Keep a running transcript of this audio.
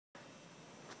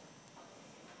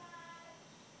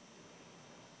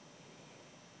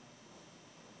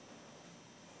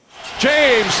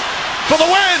James for the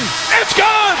win. It's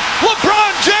gone.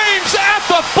 LeBron James at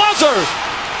the buzzer.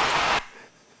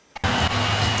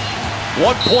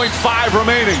 1.5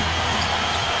 remaining.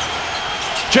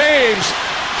 James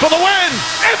for the win.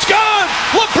 It's gone.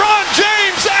 LeBron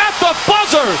James at the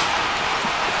buzzer.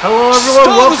 Hello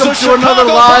everyone, welcome to another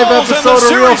live episode of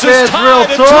Real Fans, Real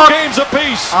Talk.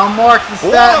 I'm Mark the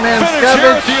Statman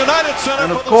Skevich,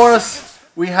 and of course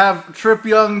we have Trip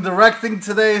Young directing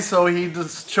today, so he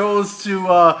just chose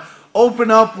to open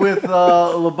up with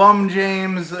LeBron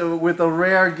James with a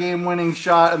rare game-winning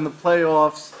shot in the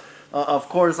playoffs. Of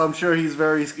course, I'm sure he's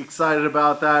very excited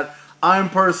about that. I'm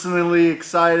personally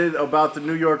excited about the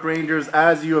New York Rangers.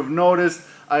 As you have noticed,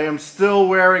 I am still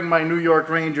wearing my New York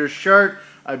Rangers shirt.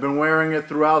 I've been wearing it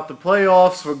throughout the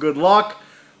playoffs for good luck.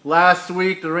 Last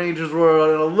week, the Rangers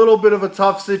were in a little bit of a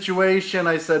tough situation.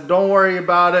 I said, don't worry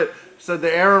about it. I said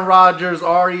the Aaron Rodgers,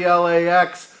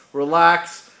 R-E-L-A-X,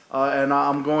 relax. And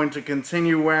I'm going to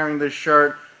continue wearing this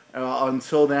shirt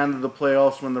until the end of the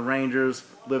playoffs when the Rangers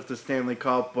lift the Stanley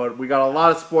Cup. But we got a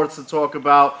lot of sports to talk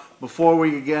about. Before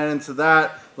we get into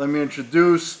that, let me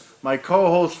introduce my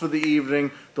co-host for the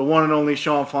evening, the one and only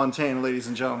Sean Fontaine, ladies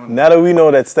and gentlemen. Now that we know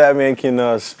that Statman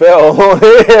can spell on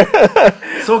here.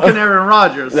 So can Aaron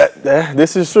Rodgers.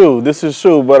 This is true. This is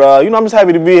true. But, I'm just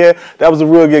happy to be here. That was a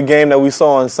real good game that we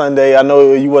saw on Sunday. I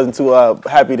know you wasn't too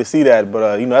happy to see that,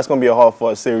 but, that's going to be a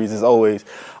hard-fought series as always.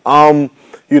 It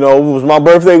was my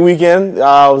birthday weekend.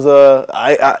 So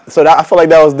I feel like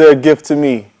that was their gift to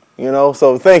me,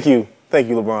 So thank you. Thank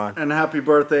you, LeBron. And happy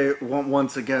birthday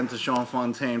once again to Sean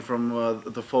Fontaine from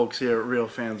the folks here at Real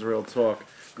Fans, Real Talk.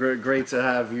 Great to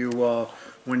have you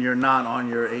when you're not on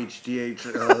your HGH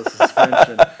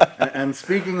suspension. And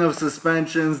speaking of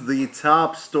suspensions, the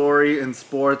top story in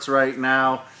sports right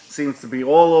now seems to be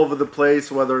all over the place,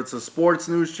 whether it's a sports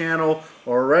news channel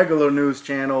or a regular news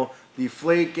channel.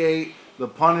 Deflategate, the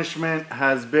punishment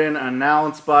has been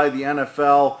announced by the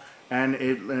NFL, and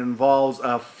it involves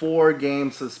a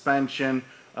 4-game suspension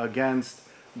against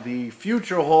the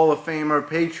future Hall of Famer,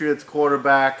 Patriots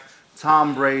quarterback,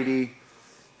 Tom Brady.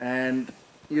 And,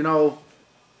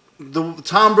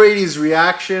 Tom Brady's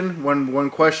reaction when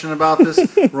questioned about this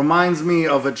reminds me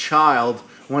of a child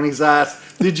when he's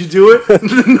asked, did you do it?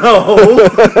 No.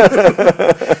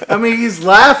 I mean, he's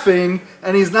laughing,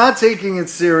 and he's not taking it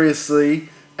seriously.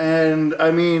 And,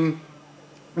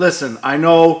 listen, I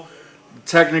know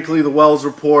technically the Wells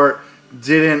report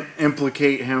didn't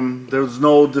implicate him. There's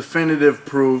no definitive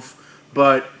proof,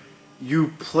 but you're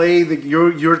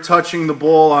touching the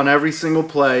ball on every single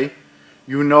play.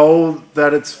 You know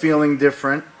that it's feeling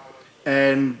different,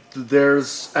 and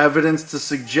there's evidence to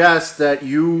suggest that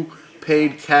you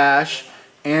paid cash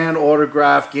and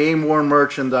autographed game-worn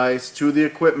merchandise to the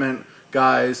equipment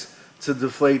guys to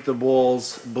deflate the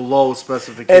balls below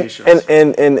specifications.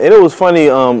 And it was funny,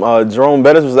 Jerome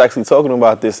Bettis was actually talking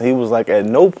about this, and he was like, at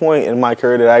no point in my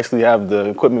career did I actually have the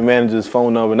equipment manager's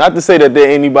phone number. Not to say that they're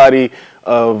anybody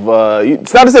of,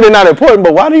 it's not to say they're not important,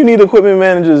 but why do you need the equipment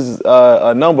manager's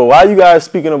number? Why are you guys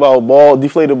speaking about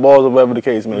deflated balls or whatever the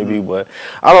case may be? But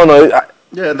I don't know.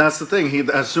 Yeah, and that's the thing.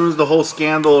 As soon as the whole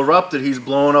scandal erupted, he's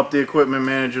blowing up the equipment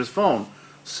manager's phone.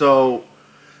 So,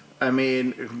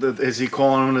 is he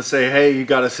calling him to say, hey, you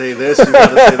got to say this, you got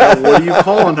to say that? What are you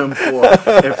calling him for?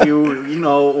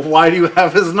 If why do you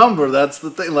have his number? That's the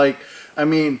thing.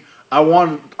 I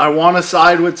want to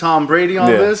side with Tom Brady on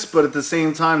this, but at the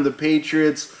same time, the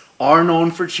Patriots are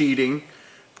known for cheating,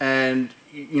 and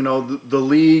the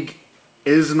league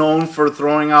is known for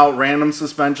throwing out random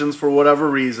suspensions for whatever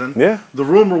reason. Yeah. The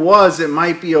rumor was it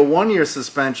might be a 1-year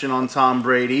suspension on Tom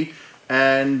Brady,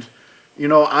 and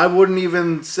I wouldn't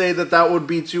even say that would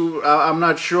be too. I'm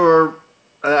not sure.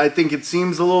 I think it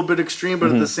seems a little bit extreme,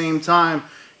 but at the same time,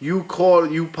 you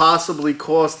possibly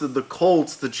costed the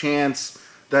Colts the chance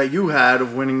that you had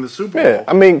of winning the Super Bowl.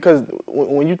 Yeah, because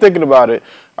when you're thinking about it,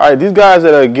 all right, these guys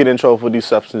that get in trouble for these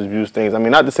substance abuse things,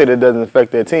 not to say that it doesn't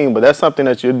affect their team, but that's something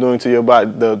that you're doing to your body.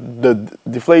 The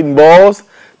deflating balls,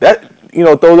 that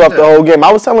throws off the whole game.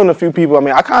 I was telling a few people,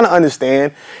 I kind of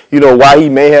understand, why he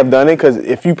may have done it, because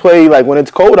if you play, when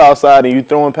it's cold outside and you're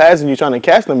throwing passes and you're trying to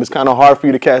catch them, it's kind of hard for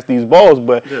you to catch these balls,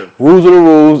 but rules are the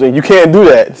rules, and you can't do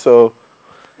that, so.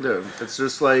 Yeah, it's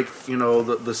just like,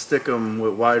 the stick 'em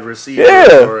with wide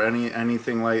receivers or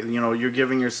anything like, you're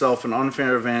giving yourself an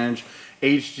unfair advantage.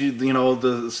 The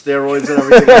steroids and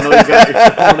everything. I know you got your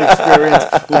own experience,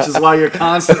 which is why you're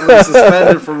constantly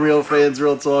suspended from Real Fans,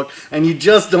 Real Talk, and you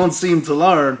just don't seem to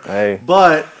learn. Hey.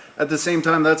 But at the same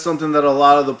time, that's something that a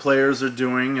lot of the players are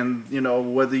doing, and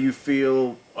whether you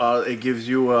feel it gives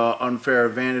you an unfair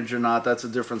advantage or not, that's a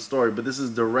different story. But this is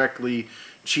directly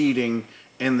cheating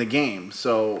in the game.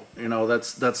 So, you know,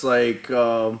 that's like,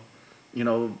 you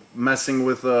know, messing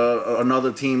with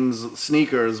another team's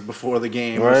sneakers before the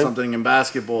game, or something in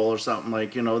basketball or something.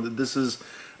 Like, you know, this is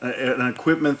an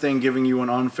equipment thing giving you an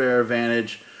unfair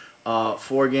advantage.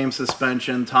 4-game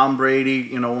suspension. Tom Brady,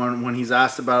 you know, when he's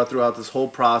asked about it throughout this whole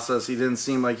process, he didn't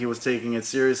seem like he was taking it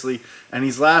seriously, and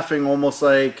he's laughing almost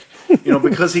like, you know,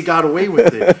 because he got away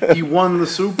with it. He won the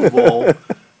Super Bowl,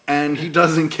 and he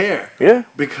doesn't care. Yeah.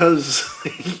 Because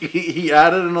he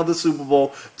added another Super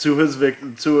Bowl to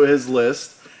his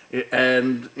list,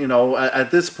 and you know,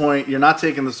 at this point, you're not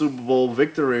taking the Super Bowl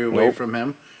victory away from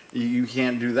him. You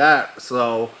can't do that.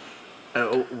 So.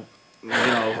 You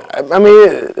know. I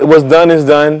mean, what's done is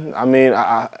done. I mean,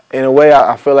 in a way,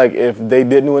 I feel like if they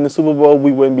didn't win the Super Bowl,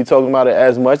 we wouldn't be talking about it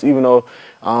as much, even though...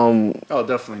 oh,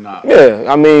 definitely not. Yeah,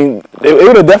 I mean, it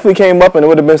would have definitely came up, and it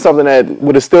would have been something that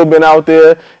would have still been out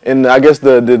there, and I guess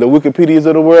the Wikipedias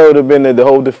of the world would have been the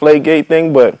whole Deflategate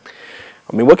thing, but,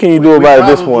 I mean, what can you do about it at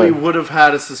this point? We probably would have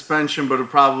had a suspension, but it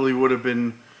probably would have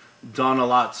been done a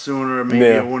lot sooner. Maybe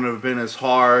it wouldn't have been as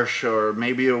harsh, or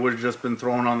maybe it would have just been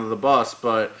thrown under the bus,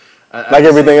 but... like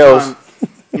everything else.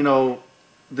 You know,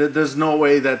 there's no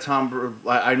way that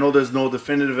I know there's no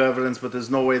definitive evidence, but there's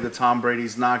no way that Tom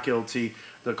Brady's not guilty.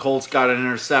 The Colts got an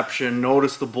interception,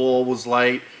 noticed the ball was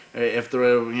light. If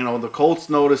the Colts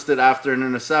noticed it after an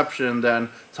interception, then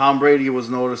Tom Brady was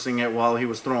noticing it while he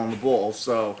was throwing the ball.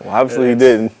 So obviously he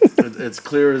didn't. It's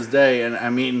clear as day. And I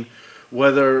mean,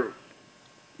 whether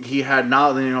he had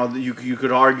not, you know, you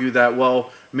could argue that,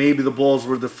 well, maybe the balls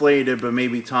were deflated, but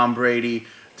maybe Tom Brady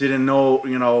didn't know,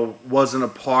 you know, wasn't a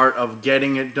part of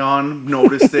getting it done,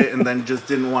 noticed it, and then just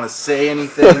didn't want to say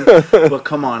anything. But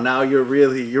come on, now you're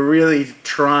really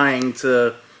trying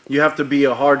to. You have to be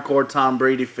a hardcore Tom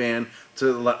Brady fan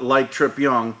to like Trip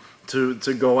Young to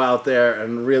go out there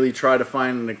and really try to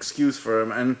find an excuse for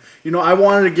him. And you know, I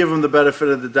wanted to give him the benefit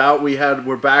of the doubt.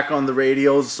 We're back on the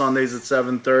radios Sundays at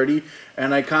 7:30,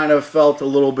 and I kind of felt a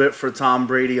little bit for Tom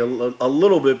Brady a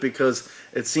little bit, because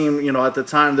it seemed, you know, at the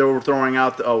time they were throwing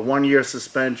out a 1-year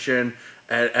suspension,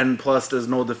 and plus there's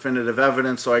no definitive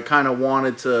evidence, so I kind of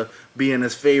wanted to be in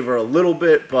his favor a little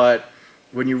bit. But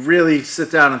when you really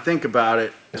sit down and think about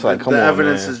it, it's like, the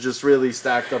evidence is just really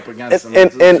stacked up against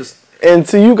him. And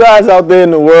to you guys out there in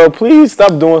the world, please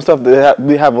stop doing stuff that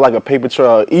have like a paper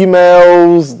trail.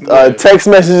 Emails, text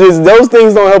messages, those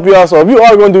things don't help you out. So if you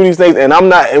are going to do these things, and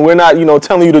we're not, you know,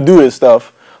 telling you to do this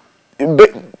stuff,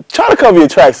 try to cover your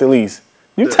tracks at least.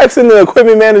 You texting the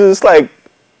equipment manager, it's like,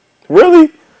 really?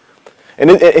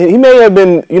 And he may have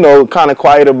been, you know, kind of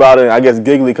quiet about it, I guess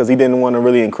giggly, because he didn't want to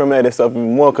really incriminate himself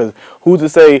even more, because who's to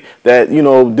say that, you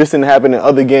know, this didn't happen in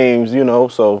other games, you know,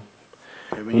 so...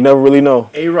 I mean, you never really know.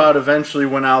 A-Rod eventually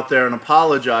went out there and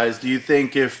apologized. Do you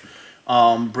think if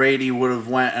Brady would have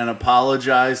went and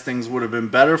apologized, things would have been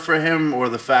better for him, or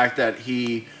the fact that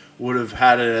he would have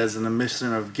had it as an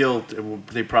admission of guilt,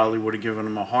 they probably would have given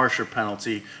him a harsher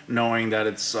penalty, knowing that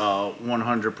it's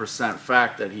 100%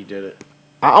 fact that he did it?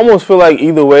 I almost feel like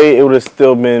either way, it would have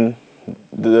still been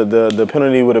the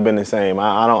penalty would have been the same.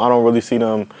 I don't really see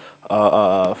them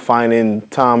finding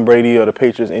Tom Brady or the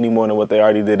Patriots any more than what they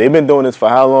already did. They've been doing this for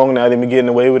how long now? They've been getting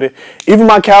away with it. Even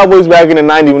my Cowboys back in the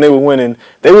 90s when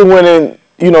they were winning,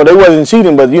 you know, they wasn't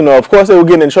cheating, but, you know, of course they were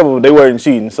getting in trouble, but they weren't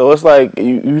cheating. So it's like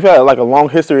you've had like a long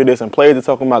history of this, and players are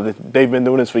talking about that they've been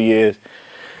doing this for years.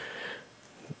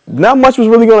 Not much was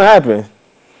really going to happen.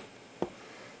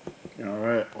 All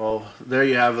right. Well, there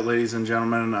you have it, ladies and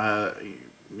gentlemen.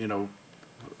 You know,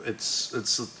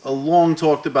 it's a long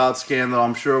talked about scandal.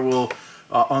 I'm sure we'll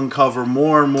uncover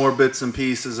more and more bits and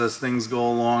pieces as things go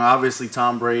along. Obviously,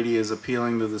 Tom Brady is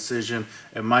appealing the decision.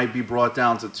 It might be brought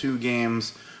down to 2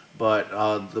 games, but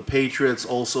the Patriots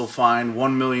also fined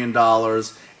 $1 million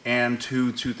and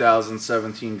 2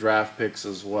 2017 draft picks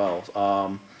as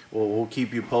well. We'll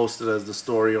keep you posted as the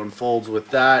story unfolds with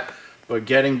that. But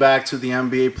getting back to the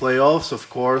NBA playoffs, of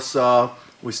course,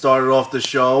 we started off the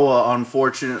show,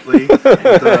 unfortunately, with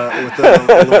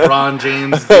the LeBron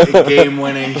James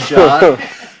game-winning shot.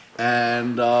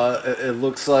 And it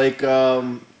looks like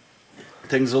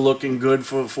things are looking good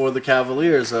for the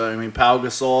Cavaliers. I mean, Pau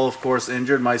Gasol, of course,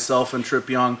 injured. Myself and Trip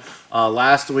Young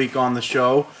last week on the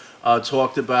show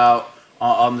talked about,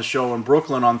 on the show in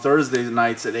Brooklyn on Thursday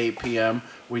nights at 8 p.m.,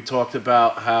 we talked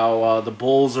about how the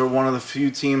Bulls are one of the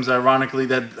few teams, ironically,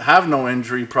 that have no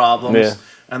injury problems. Yeah.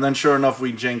 And then, sure enough,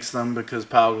 we jinxed them because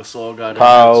Pau Gasol got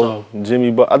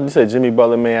injured. Jimmy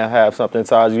Butler may have something.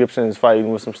 Taj Gibson is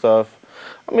fighting with some stuff.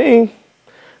 I mean,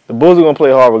 The Bulls are going to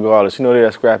play hard regardless. You know they're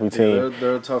a scrappy team. Yeah,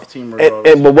 they're a tough team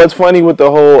regardless. But what's funny with the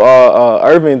whole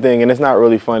Irving thing, and it's not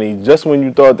really funny, just when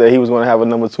you thought that he was going to have a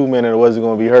number 2 man and wasn't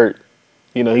going to be hurt,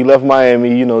 you know, he left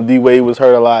Miami. You know, D-Wade was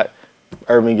hurt a lot.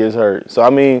 Irving gets hurt. So, I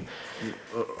mean,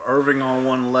 Irving on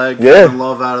one leg, getting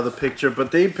Love out of the picture.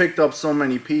 But they picked up so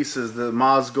many pieces. The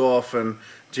Mozgov and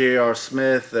J.R.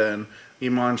 Smith and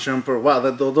Iman Shumpert. Wow,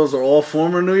 those are all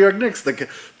former New York Knicks. The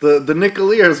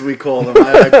Nickeliers, we call them.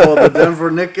 I call the Denver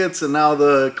Nickets and now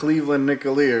the Cleveland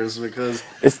Nickeliers because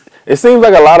it seems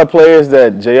like a lot of players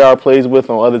that JR plays with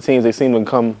on other teams, they seem to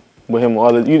come with him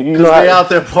on other. You know, they out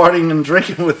there partying and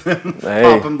drinking with him,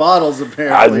 popping bottles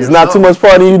apparently. There's not too much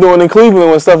partying you doing in Cleveland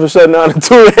when stuff is shutting down at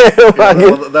 2 a.m.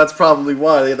 Well, that's probably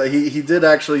why. He did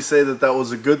actually say that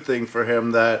was a good thing for him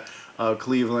that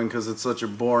Cleveland, because it's such a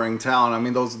boring town. I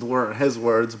mean, those weren't his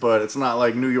words, but it's not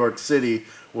like New York City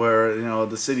where, you know,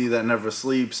 the city that never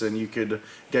sleeps and you could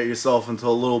get yourself into a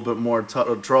little bit more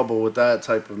trouble with that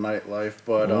type of nightlife.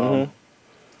 But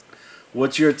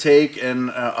what's your take on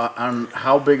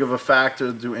how big of a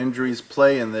factor do injuries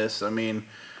play in this? I mean,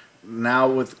 now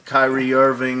with Kyrie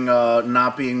Irving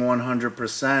not being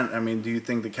 100%, I mean, do you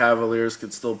think the Cavaliers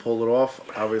could still pull it off?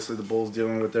 Obviously, the Bulls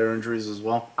dealing with their injuries as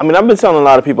well. I mean, I've been telling a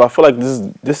lot of people, I feel like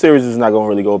this series is not going to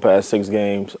really go past 6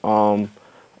 games. Are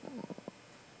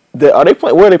they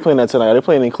playing? Where are they playing at tonight? Are they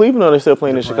playing in Cleveland or are they still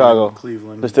playing in Chicago?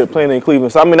 Cleveland. They're still playing in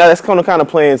Cleveland. So, I mean, that's going to kind of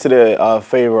play into their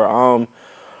favor. I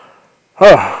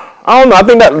don't know. I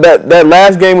think that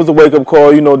last game was a wake up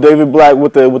call. You know, David Black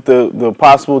with the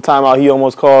possible timeout he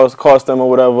almost cost them or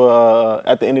whatever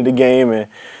at the end of the game, and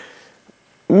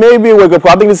maybe a wake up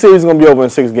call. I think the series is going to be over in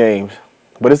 6 games,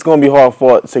 but it's going to be hard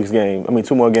fought 6 games. I mean,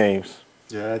 2 more games.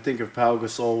 Yeah, I think if Pau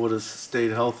Gasol would have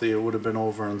stayed healthy, it would have been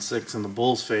over in 6 in the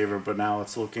Bulls' favor. But now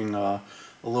it's looking a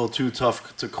little too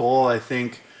tough to call. I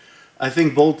think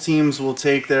both teams will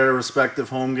take their respective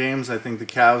home games. I think the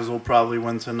Cavs will probably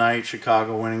win tonight.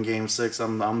 Chicago winning Game 6.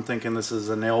 I'm thinking this is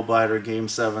a nail biter Game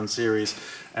 7 series,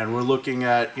 and we're looking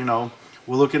at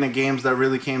games that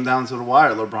really came down to the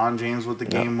wire. LeBron James with the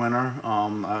game winner.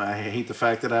 I hate the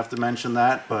fact that I have to mention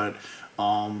that, but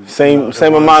same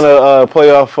amount of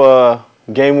playoff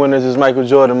game winners as Michael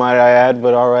Jordan, might I add.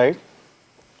 But all right.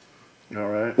 All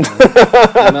right.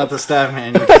 You're not the stat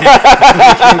man. You can't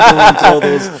go and throw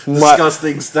those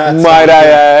disgusting stats. Might I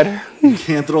add? You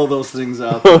can't throw those things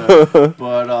out there.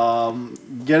 But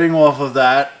getting off of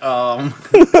that,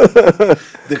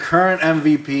 the current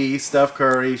MVP, Steph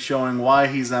Curry, showing why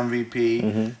he's MVP.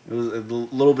 It was a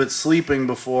little bit sleeping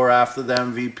after the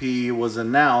MVP was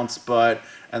announced, but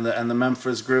and the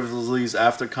Memphis Grizzlies,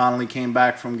 after Conley came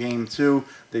back from Game 2,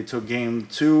 they took Game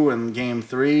 2 and Game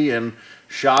 3 and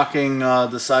shocking,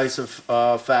 decisive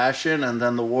fashion, and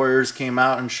then the Warriors came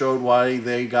out and showed why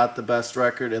they got the best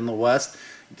record in the West.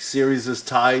 Series is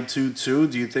tied 2-2.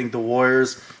 Do you think the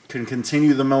Warriors can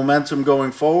continue the momentum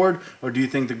going forward, or do you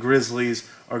think the Grizzlies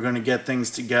are going to get things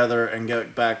together and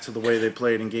get back to the way they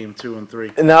played in Game 2 and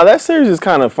 3? Now that series is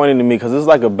kind of funny to me because it's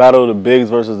like a battle of the bigs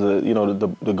versus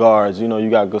the guards. You know, you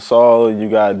got Gasol, you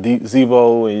got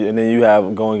Zebo, and then you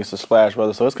have going against the Splash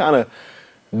Brothers. So it's kind of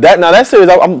that series.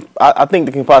 I think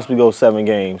they can possibly go 7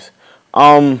 games.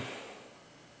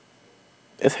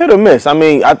 It's hit or miss. I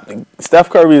mean, Steph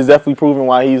Curry is definitely proving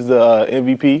why he's the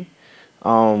MVP.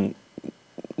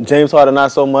 James Harden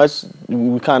not so much.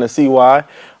 We kind of see why.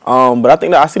 But I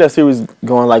think I see that series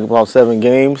going like about 7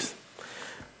 games.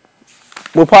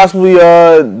 With possibly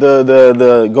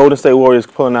the Golden State Warriors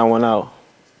pulling that one out.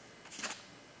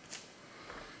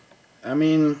 I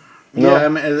mean, yeah, I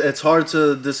mean, it's hard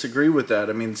to disagree with that.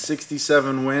 I mean,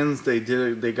 67 wins.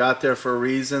 They got there for a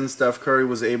reason. Steph Curry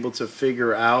was able to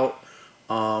figure out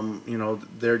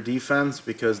their defense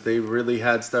because they really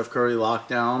had Steph Curry locked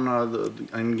down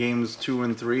in games 2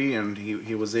 and 3, and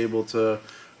he was able to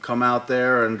come out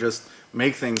there and just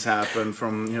make things happen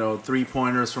from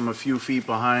 3-pointers from a few feet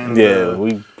behind. Yeah,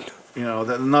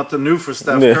 nothing new for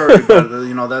Steph Curry,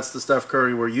 but that's the Steph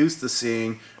Curry we're used to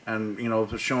seeing, and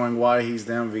showing why he's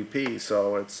the MVP.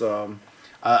 So it's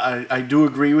I do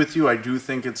agree with you. I do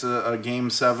think it's a Game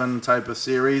 7 type of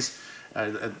series.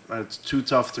 It's too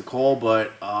tough to call,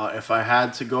 but if I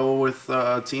had to go with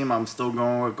a team, I'm still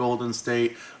going with Golden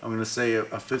State. I'm going to say a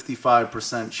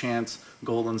 55% chance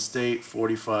Golden State,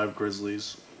 45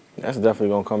 Grizzlies. That's definitely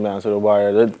going to come down to the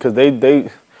wire because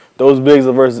those bigs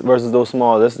versus those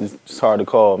small. That's just hard to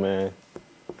call, man.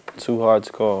 Too hard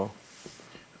to call.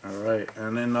 All right,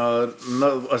 and then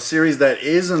a series that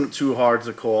isn't too hard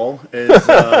to call is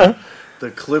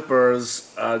the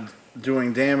Clippers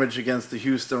doing damage against the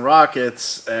Houston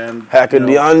Rockets, and Hacker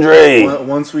DeAndre.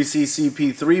 Once we see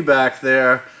CP3 back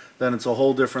there, then it's a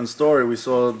whole different story. We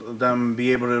saw them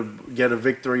be able to get a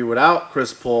victory without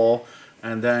Chris Paul,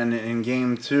 and then in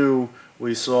Game 2,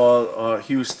 we saw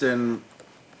Houston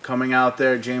coming out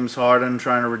there, James Harden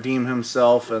trying to redeem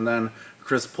himself, and then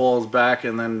Chris Paul's back,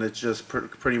 and then it's just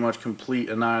pretty much complete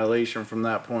annihilation from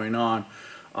that point on.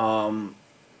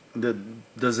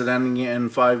 Does it end in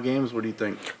 5 games? What do you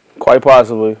think? Quite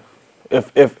possibly.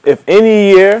 If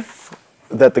any year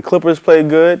that the Clippers play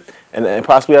good and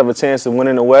possibly have a chance of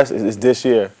winning the West is this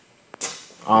year.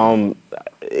 I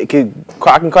can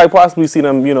quite possibly see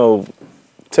them,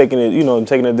 taking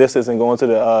the distance and going to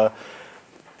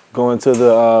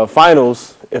the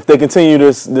finals if they continue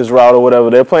this route or whatever.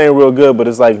 They're playing real good, but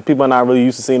it's like people are not really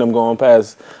used to seeing them going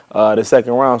past the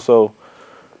second round. So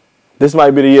this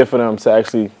might be the year for them to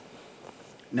actually.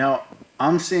 Now,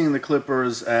 I'm seeing the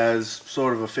Clippers as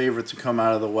sort of a favorite to come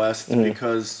out of the West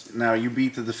because now you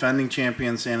beat the defending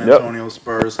champion San Antonio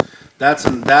Spurs. At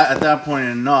that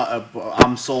point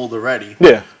I'm sold already.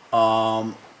 Yeah.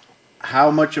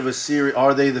 How much of a series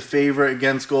are they the favorite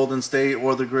against Golden State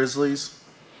or the Grizzlies?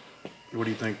 What do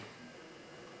you think?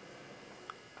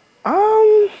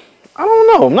 I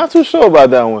don't know. I'm not too sure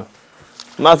about that one.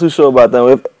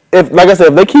 If like I said,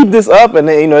 if they keep this up and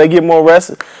they get more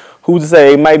rest, who's to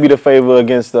say it might be the favor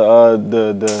against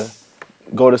the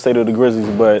Golden State or the Grizzlies?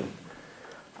 But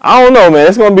I don't know, man.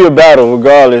 It's gonna be a battle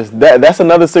regardless. That's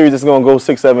another series that's gonna go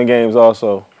 6-7 games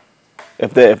also,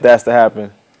 if that's to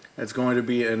happen. It's going to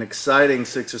be an exciting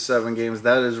 6 or 7 games.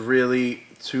 That is really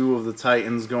 2 of the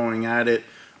Titans going at it.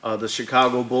 The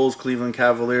Chicago Bulls, Cleveland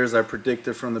Cavaliers, I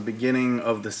predicted from the beginning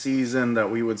of the season that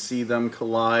we would see them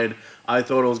collide. I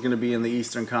thought it was going to be in the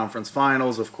Eastern Conference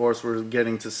Finals. Of course, we're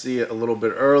getting to see it a little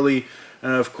bit early.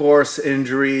 And, of course,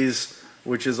 injuries,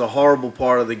 which is a horrible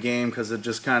part of the game because it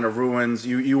just kind of ruins.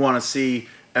 You want to see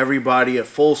everybody at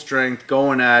full strength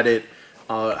going at it,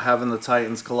 having the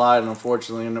Titans collide. And,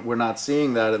 unfortunately, we're not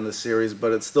seeing that in this series,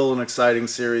 but it's still an exciting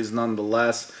series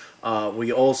nonetheless.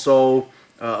 We also...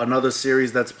 another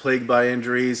series that's plagued by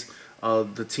injuries.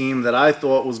 The team that I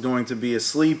thought was going to be a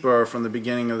sleeper from the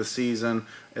beginning of the season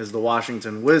is the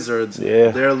Washington Wizards. Yeah.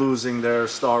 They're losing their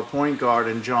star point guard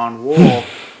in John Wall.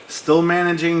 Still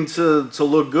managing to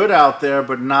look good out there,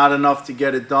 but not enough to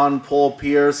get it done. Paul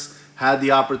Pierce had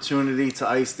the opportunity to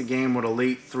ice the game with a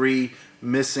late 3,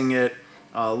 missing it.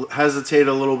 Hesitated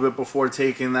a little bit before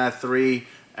taking that 3,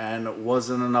 and it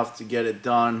wasn't enough to get it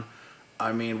done.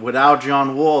 I mean, without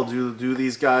John Wall, do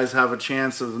these guys have a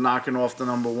chance of knocking off the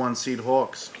number 1 seed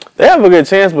Hawks? They have a good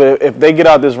chance, but if they get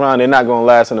out this round, they're not going to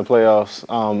last in the playoffs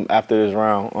after this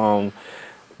round.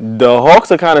 The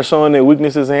Hawks are kind of showing their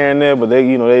weaknesses here and there, but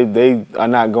they are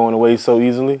not going away so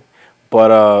easily.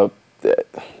 But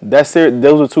those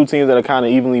are 2 teams that are kind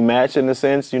of evenly matched in a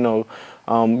sense. You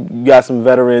got some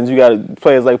veterans. You got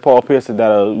players like Paul Pierce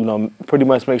that pretty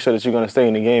much make sure that you're going to stay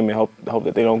in the game and hope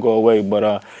that they don't go away.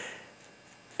 But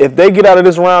if they get out of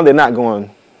this round, they're not going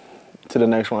to the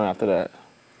next round after that.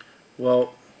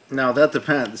 Well, now that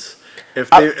depends.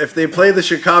 If they play the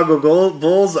Chicago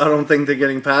Bulls, I don't think they're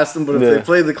getting past them. But if they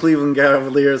play the Cleveland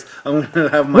Cavaliers, I'm going to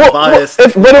have my bias.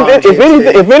 If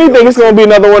anything, it's going to be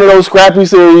another one of those scrappy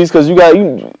series because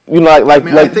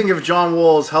I think if John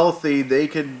Wall is healthy, they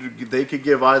could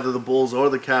give either the Bulls or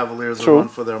the Cavaliers a run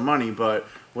for their money. But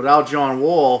without John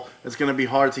Wall, it's going to be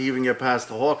hard to even get past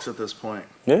the Hawks at this point.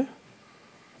 Yeah.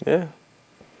 Yeah.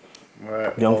 All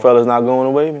right. Young fella's not going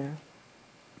away, man.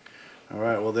 All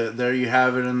right. Well, there you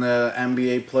have it in the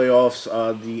NBA playoffs,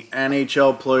 the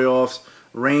NHL playoffs.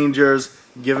 Rangers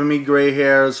giving me gray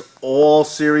hairs all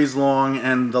series long.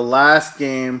 And the last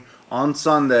game on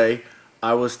Sunday,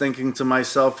 I was thinking to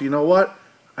myself, you know what?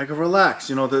 I could relax.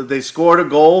 They scored a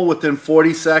goal within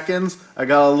 40 seconds. I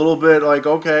got a little bit like,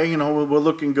 okay, we're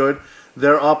looking good.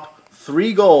 They're up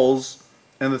 3 goals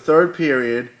in the 3rd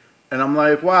period. And I'm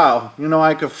like, wow,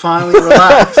 I could finally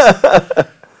relax.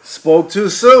 Spoke too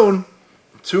soon.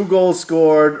 2 goals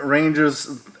scored.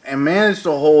 Rangers and managed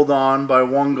to hold on by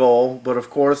 1 goal. But, of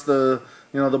course, the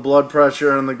blood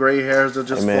pressure and the gray hairs are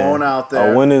just flowing out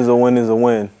there. A win is a win is a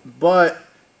win. But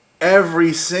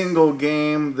every single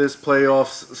game this playoff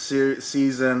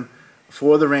season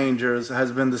for the Rangers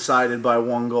has been decided by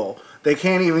 1 goal. They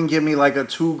can't even give me like a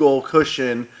 2-goal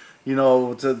cushion,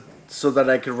 so that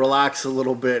I could relax a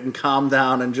little bit and calm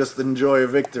down and just enjoy a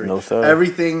victory. No, sir.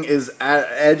 Everything is at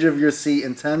edge of your seat,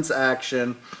 intense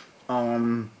action.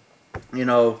 And you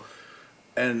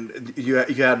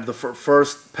had the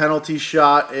first penalty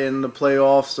shot in the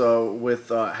playoffs with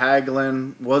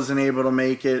Hagelin. Wasn't able to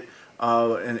make it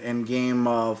in game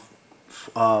 4,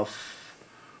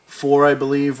 I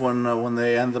believe, when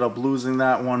they ended up losing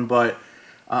that one. But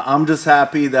I'm just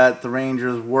happy that the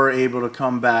Rangers were able to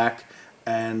come back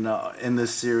and in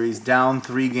this series, down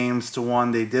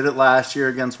 3-1. They did it last year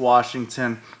against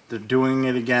Washington. They're doing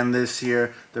it again this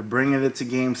year. They're bringing it to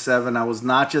Game 7. I was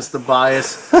not just a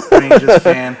biased Rangers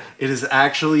fan. It is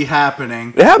actually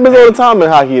happening. It happens all the time in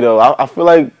hockey, though. I feel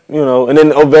like, and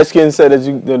then Ovechkin said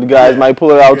that the guys might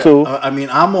pull it out, too. I mean,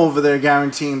 I'm over there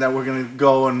guaranteeing that we're going to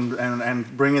go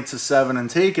and bring it to 7 and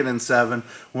take it in 7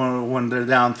 when they're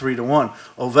down 3-1.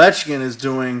 Ovechkin is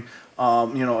doing, a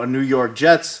New York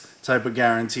Jets type of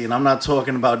guarantee, and I'm not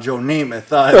talking about Joe Namath.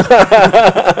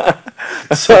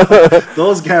 So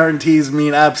those guarantees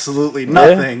mean absolutely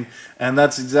nothing, and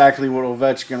that's exactly what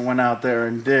Ovechkin went out there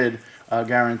and did,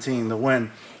 guaranteeing the win.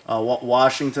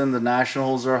 Washington, the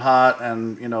Nationals are hot,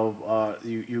 and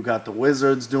you got the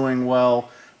Wizards doing well,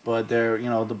 but they're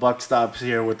the buck stops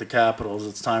here with the Capitals.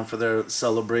 It's time for their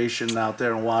celebration out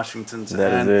there in Washington to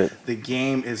end. That is it. The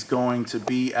game is going to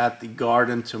be at the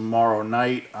Garden tomorrow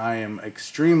night. I am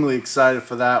extremely excited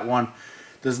for that one.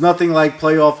 There's nothing like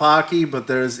playoff hockey, but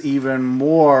there's even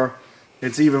more.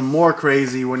 It's even more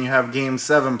crazy when you have Game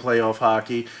 7 playoff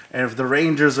hockey. And if the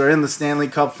Rangers are in the Stanley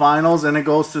Cup Finals and it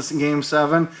goes to Game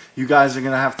 7, you guys are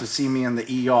going to have to see me in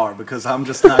the ER because I'm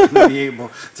just not going to be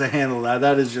able to handle that.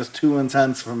 That is just too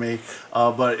intense for me.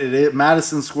 But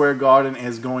Madison Square Garden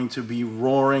is going to be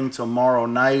roaring tomorrow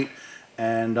night.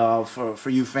 And for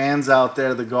you fans out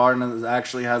there, the Garden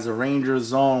actually has a Rangers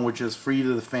zone, which is free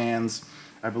to the fans.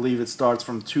 I believe it starts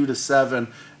from 2 to 7.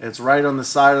 It's right on the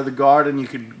side of the Garden. You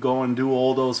could go and do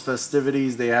all those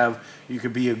festivities. You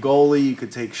could be a goalie. You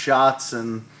could take shots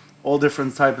and all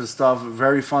different type of stuff.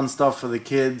 Very fun stuff for the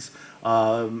kids.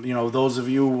 Those of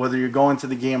you, whether you're going to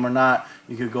the game or not,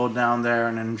 you could go down there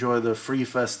and enjoy the free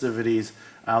festivities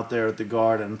out there at the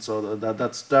Garden. So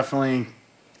that's definitely...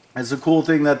 It's a cool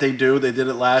thing that they do. They did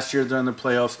it last year during the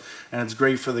playoffs, and it's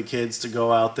great for the kids to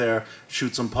go out there,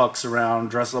 shoot some pucks around,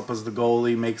 dress up as the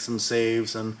goalie, make some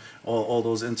saves, and all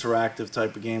those interactive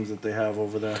type of games that they have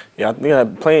over there. Yeah, I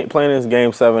think playing this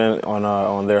Game 7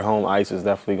 on their home ice is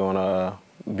definitely going to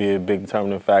be a big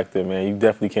determining factor, man. You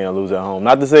definitely can't lose at home.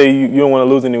 Not to say you don't want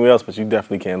to lose anywhere else, but you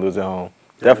definitely can't lose at home.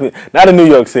 Definitely not in New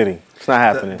York City. It's not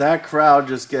happening. That crowd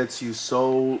just gets you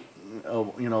so,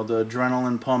 the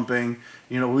adrenaline pumping.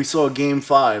 We saw Game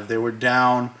 5. They were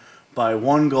down by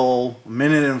 1 goal, 1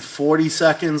 minute and 40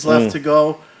 seconds left to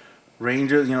go.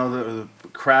 Rangers, the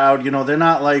crowd, they're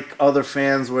not like other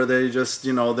fans where they just,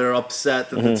 they're upset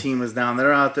that the team is down.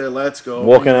 They're out there, let's go.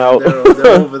 Walking out. They're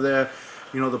over there.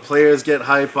 The players get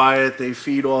hyped by it. They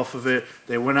feed off of it.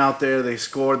 They went out there. They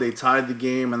scored. They tied the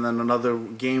game, and then another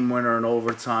game winner in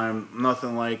overtime.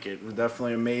 Nothing like it.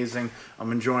 Definitely amazing.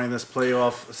 I'm enjoying this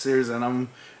playoff series, and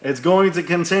it's going to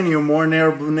continue. More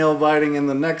nail biting in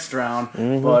the next round.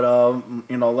 But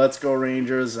let's go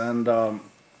Rangers, and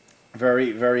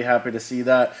very, very happy to see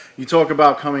that. You talk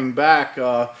about coming back.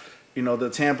 The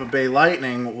Tampa Bay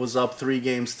Lightning was up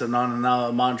 3-0, and now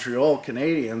the Montreal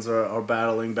Canadiens are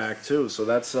battling back too. So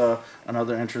that's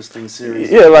another interesting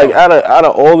series. Yeah, like out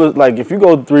of all the, like if you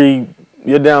go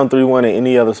you're down 3-1 in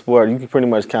any other sport, you can pretty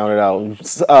much count it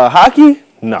out. Hockey,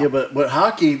 no. Yeah, but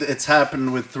hockey, it's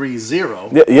happened with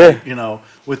 3-0. Yeah.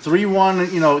 With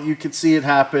 3-1, you could see it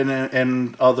happen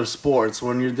in other sports.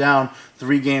 When you're down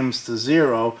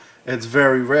 3-0, it's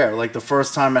very rare. Like the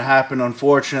first time it happened,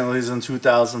 unfortunately, is in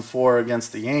 2004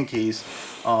 against the Yankees.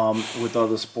 With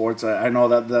other sports, I know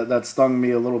that stung me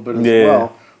a little bit as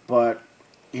well. But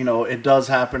it does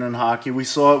happen in hockey. We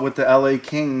saw it with the LA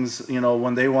Kings.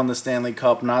 When they won the Stanley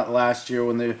Cup, not last year,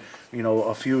 when they,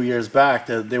 a few years back,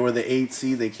 they were the 8th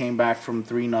seed. They came back from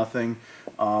 3-0.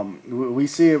 We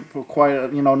see it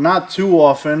quite, not too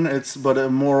often.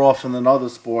 But more often than other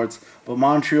sports. But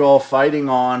Montreal fighting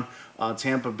on.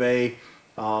 Tampa Bay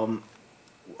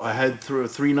ahead through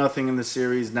 3-0 in the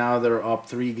series. Now they're up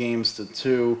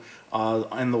 3-2.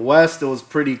 In the West, it was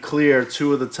pretty clear.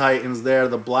 2 of the Titans there.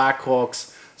 The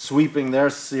Blackhawks sweeping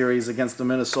their series against the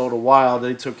Minnesota Wild.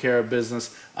 They took care of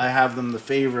business. I have them the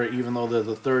favorite, even though they're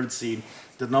the 3rd seed.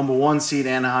 The number 1 seed,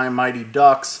 Anaheim Mighty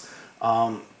Ducks.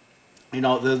 They're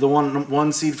the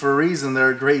one seed for a reason.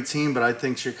 They're a great team, but I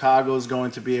think Chicago is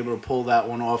going to be able to pull that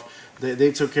one off.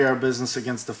 They took care of business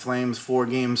against the Flames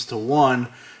 4-1.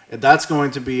 That's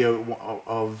going to be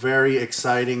a very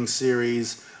exciting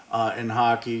series in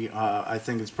hockey. I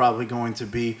think it's probably going to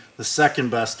be the second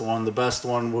best one. The best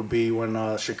one would be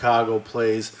when Chicago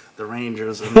plays the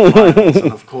Rangers in the finals.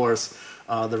 And, of course,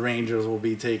 the Rangers will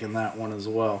be taking that one as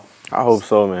well. I hope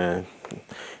so, man.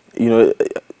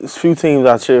 There's few teams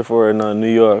I cheer for in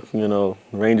New York,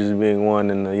 Rangers being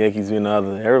one and the Yankees being the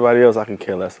other. Everybody else I could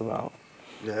care less about.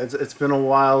 Yeah, it's been a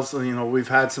while. So, we've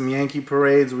had some Yankee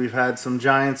parades. We've had some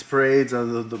Giants parades.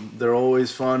 They're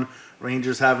always fun.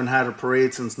 Rangers haven't had a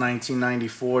parade since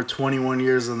 1994, 21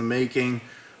 years in the making.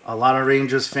 A lot of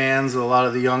Rangers fans, a lot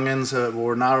of the youngins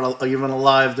were not even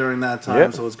alive during that time.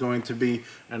 Yep. So it's going to be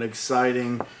an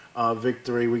exciting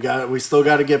victory. We still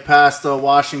got to get past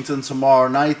Washington tomorrow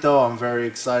night, though. I'm very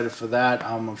excited for that.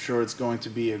 I'm sure it's going to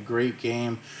be a great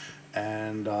game,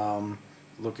 and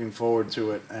looking forward to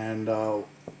it. And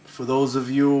for those of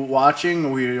you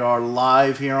watching, we are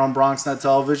live here on BronxNet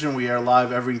Television. We are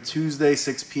live every Tuesday,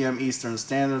 6 p.m. Eastern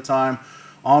Standard Time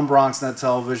on BronxNet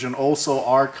Television. Also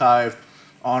archived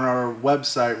on our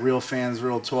website,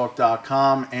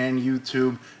 realfansrealtalk.com, and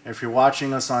YouTube. If you're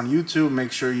watching us on YouTube,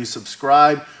 make sure you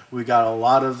subscribe. We got a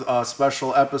lot of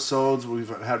special episodes.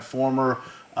 We've had former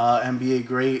NBA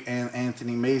great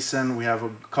Anthony Mason. We have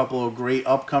a couple of great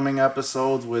upcoming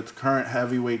episodes with current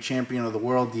heavyweight champion of the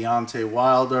world, Deontay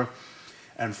Wilder,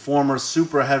 and former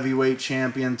super heavyweight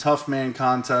champion, Tough Man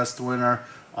contest winner,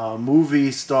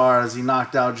 movie star as he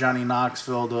knocked out Johnny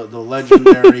Knoxville, the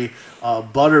legendary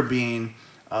Butterbean.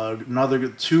 Another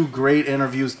 2 great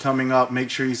interviews coming up. Make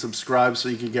sure you subscribe so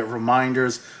you can get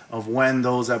reminders of when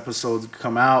those episodes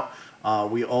come out.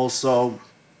 We also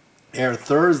air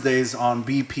Thursdays on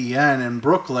BPN in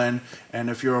Brooklyn, and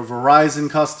if you're a Verizon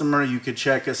customer, you could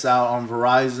check us out on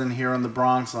Verizon here in the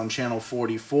Bronx on channel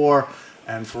 44.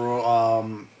 And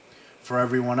for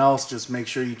everyone else, just make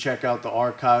sure you check out the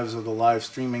archives of the live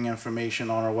streaming information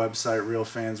on our website,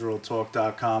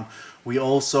 realfansrealtalk.com. We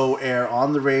also air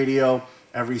on the radio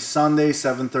every Sunday,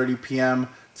 7:30 p.m.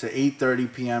 to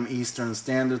 8:30 p.m. Eastern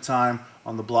Standard Time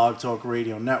on the Blog Talk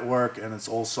Radio Network, and it's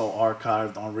also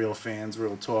archived on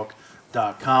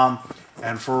realfansrealtalk.com.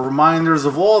 And for reminders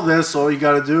of all this, all you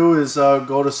got to do is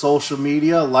go to social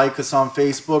media, like us on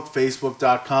Facebook,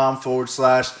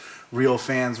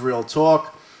 facebook.com/realfansrealtalk,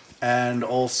 and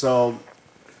also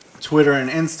Twitter and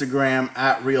Instagram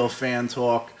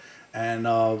 @realfantalk. And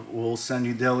we'll send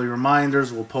you daily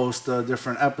reminders. We'll post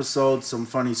different episodes, some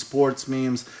funny sports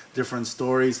memes, different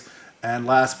stories. And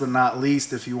last but not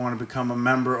least, if you want to become a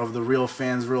member of the Real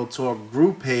Fans Real Talk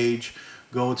group page,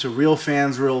 go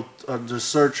to just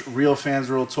search Real Fans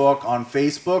Real Talk on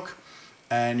Facebook,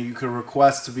 and you can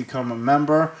request to become a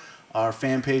member. Our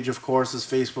fan page, of course, is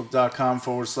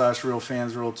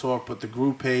facebook.com/realfansrealtalk. But the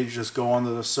group page, just go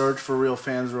under the search for Real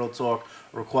Fans Real Talk,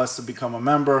 request to become a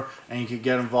member, and you can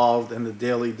get involved in the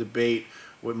daily debate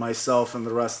with myself and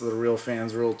the rest of the Real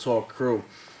Fans Real Talk crew.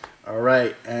 All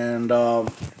right, and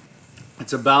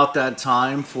it's about that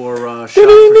time for Shot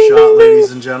for Shot,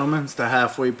 ladies and gentlemen. It's the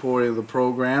halfway point of the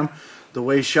program. The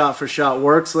way Shot for Shot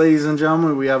works, ladies and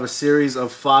gentlemen, we have a series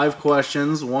of 5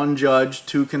 questions, 1 judge,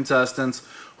 2 contestants.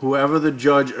 Whoever the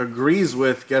judge agrees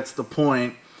with gets the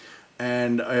point,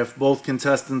 and if both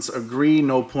contestants agree,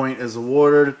 no point is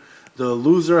awarded. The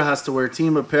loser has to wear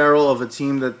team apparel of a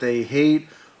team that they hate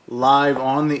live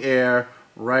on the air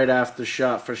right after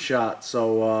Shot for Shot.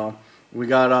 So we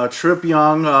got Trip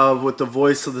Young with the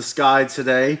voice of the sky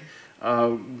today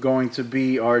going to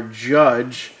be our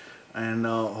judge, and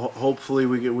hopefully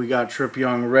we got Trip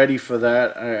Young ready for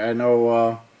that. I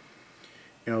know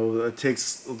it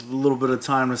takes a little bit of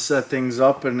time to set things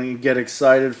up and get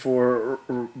excited for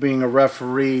being a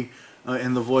referee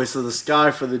in the voice of the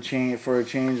sky for a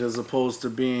change, as opposed to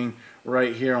being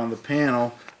right here on the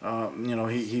panel.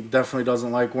 He definitely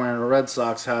doesn't like wearing a Red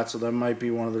Sox hat, so that might be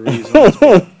one of the reasons.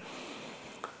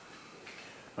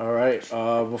 All right.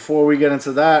 Before we get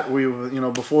into that,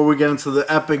 before we get into the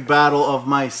epic battle of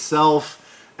myself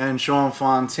and Sean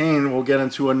Fontaine, we'll get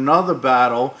into another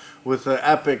battle with an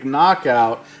epic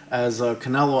knockout as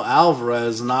Canelo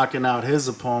Alvarez knocking out his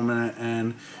opponent,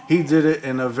 and he did it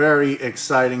in a very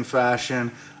exciting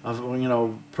fashion of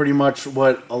pretty much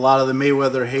what a lot of the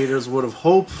Mayweather haters would have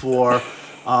hoped for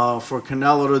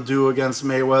Canelo to do against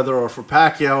Mayweather, or for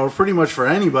Pacquiao, or pretty much for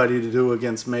anybody to do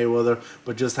against Mayweather,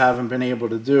 but just haven't been able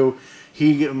to do.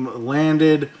 He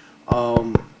landed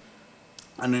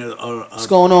what's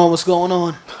going on? What's going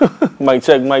on? Mic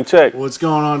check, mic check. What's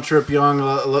going on, Trip Young?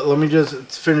 Let me just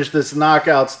finish this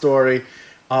knockout story.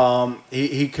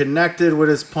 He connected with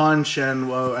his punch,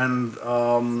 and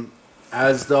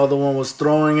as the other one was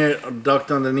throwing it, ducked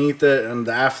underneath it, and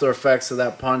the after effects of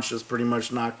that punch just pretty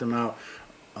much knocked him out.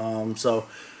 So,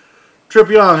 Trip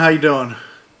Young, how you doing?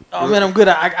 Oh man, I'm good.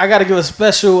 I got to give a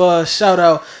special shout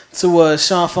out to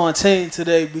Sean Fontaine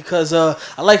today, because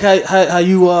I like how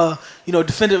you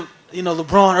defended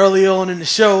LeBron early on in the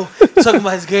show, talking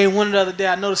about his game winner the other day.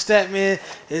 I know the stat man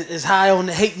is high on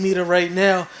the hate meter right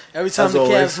now. Every time the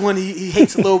Cavs win, he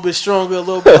hates a little bit stronger, a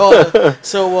little bit harder.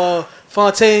 So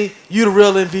Fontaine, you the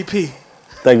real MVP.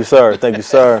 Thank you, sir. Thank you,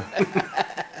 sir.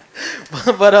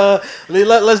 But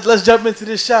let's jump into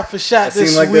this shot for shot. It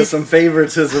seems like week. there's some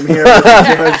favoritism here.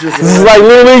 This is like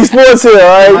Little League sports here,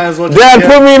 all right? Well Dad,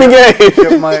 put me in the game.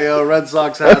 Get my Red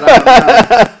Sox hat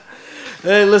on.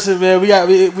 Hey, listen, man, we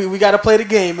got to play the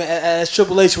game. As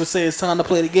Triple H would say, it's time to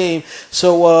play the game.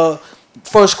 So,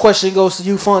 first question goes to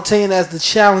you, Fontaine, as the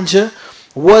challenger.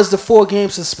 Was the 4-game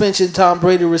suspension Tom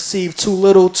Brady received too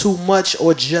little, too much,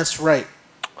 or just right?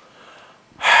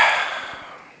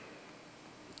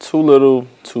 Too little,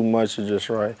 too much, or just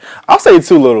right. I'll say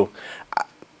too little.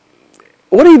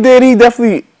 What he did, he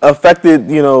definitely affected,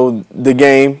 the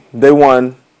game. They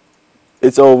won.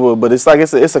 It's over. But it's like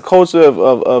it's a culture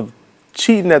of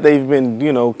cheating that they've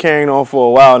been, carrying on for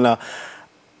a while now.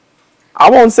 I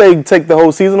won't say take the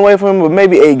whole season away from him, but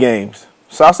maybe 8 games.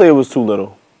 So I'll say it was too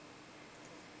little.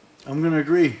 I'm going to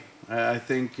agree. I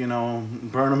think,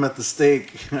 burn him at the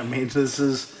stake. I mean, this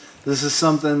is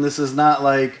something, this is not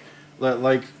like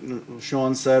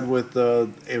Sean said with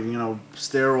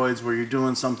steroids, where you're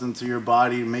doing something to your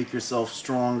body to make yourself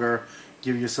stronger,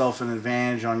 give yourself an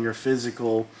advantage on your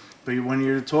physical. But when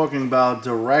you're talking about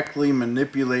directly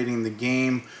manipulating the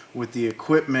game with the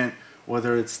equipment,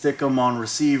 whether it's stick 'em on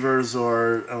receivers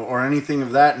or anything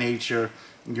of that nature,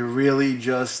 you're really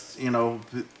just,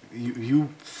 you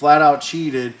flat out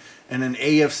cheated in an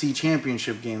AFC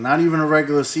championship game, not even a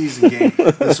regular season game.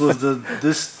 This was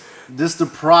this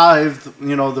deprived,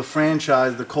 the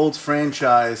franchise, the Colts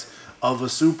franchise, of a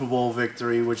Super Bowl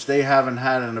victory, which they haven't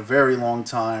had in a very long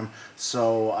time.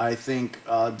 So I think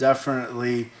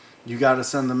definitely you got to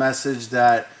send the message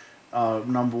that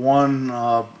number one,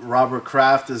 Robert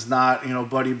Kraft is not,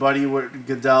 buddy with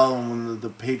Goodell, and when the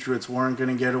Patriots weren't going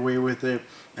to get away with it.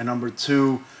 And number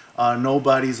two,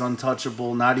 nobody's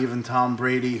untouchable, not even Tom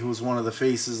Brady, who's one of the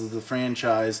faces of the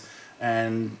franchise.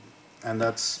 And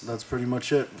that's pretty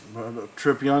much it.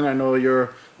 Trip Young, I know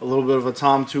you're a little bit of a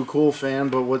Tom Too Cool fan,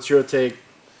 but what's your take?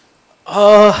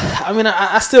 I mean,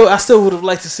 I still would have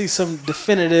liked to see some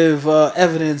definitive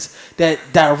evidence that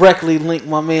directly linked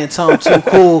my man Tom Too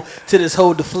Cool to this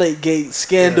whole Deflategate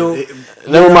scandal.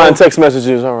 Never mind text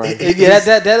messages. All right.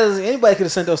 That is, anybody could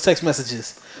have sent those text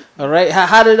messages. All right.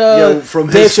 How did Dave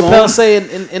Chappelle say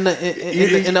in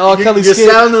the R. Kelly skit?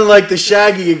 You're sounding like the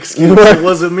Shaggy excuse. It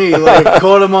wasn't me. Like,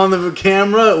 caught him on the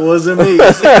camera. It wasn't me.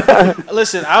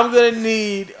 Listen, I'm gonna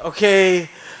need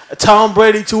Tom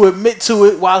Brady to admit to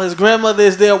it while his grandmother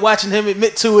is there watching him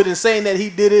admit to it and saying that he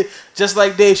did it, just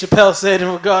like Dave Chappelle said in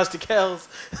regards to Kells.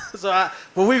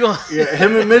 But we gonna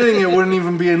him admitting it wouldn't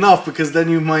even be enough, because then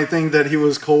you might think that he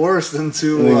was coerced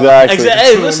into exactly.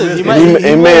 Hey, listen, he might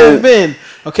have been.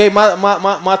 Okay,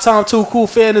 my Tom Too Cool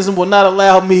fanism will not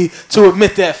allow me to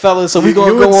admit that, fellas. So we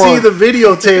gonna go on. You would see the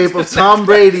videotape of Tom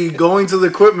Brady going to the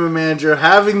equipment manager,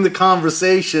 having the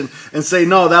conversation, and say,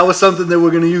 "No, that was something that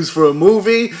we're gonna use for a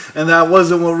movie, and that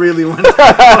wasn't what really went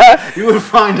down." You would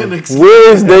find an excuse.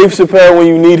 Where is Dave Chappelle when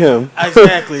you need him?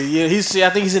 Exactly. Yeah, I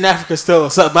think he's in Africa still or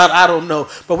something. I don't know,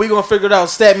 but we're gonna figure it out.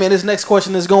 Statman, this next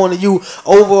question is going to you.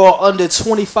 Over or under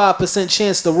 25%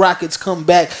 chance the Rockets come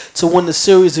back to win the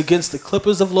series against the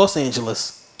Clippers of Los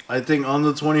Angeles? I think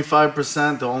under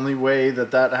 25%. The only way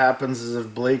that happens is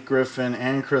if Blake Griffin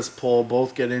and Chris Paul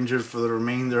both get injured for the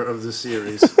remainder of the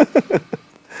series.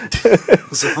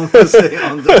 So I'm gonna say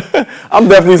under. I'm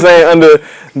definitely saying under.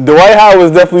 Dwight Howard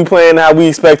is definitely playing how we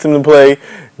expect him to play.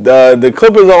 The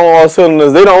Clippers are on all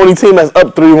cylinders. They're the only team that's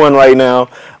up 3-1 right now.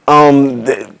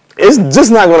 It's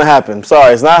just not going to happen.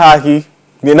 Sorry, it's not hockey.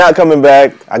 They're not coming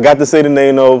back. I got to say the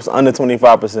name knows under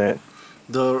 25%.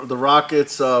 The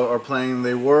Rockets are playing.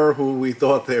 They were who we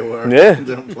thought they were. Yeah,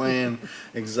 they're playing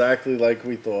exactly like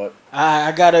we thought.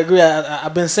 I gotta agree.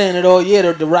 I've been saying it all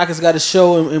year. The Rockets got to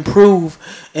show and improve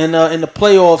in the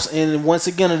playoffs. And once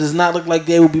again, it does not look like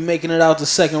they will be making it out the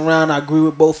second round. I agree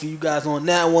with both of you guys on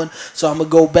that one. So I'm gonna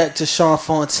go back to Sean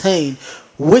Fontaine.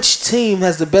 Which team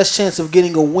has the best chance of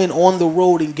getting a win on the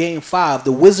road in Game 5?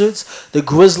 The Wizards, the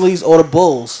Grizzlies, or the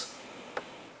Bulls?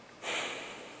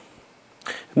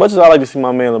 As much as I like to see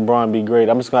my man LeBron be great,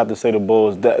 I'm just going to have to say the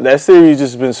Bulls. That series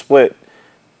just been split.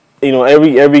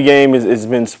 Every game is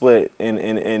been split.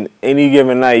 And any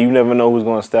given night, you never know who's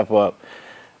going to step up.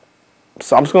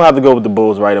 So I'm just going to have to go with the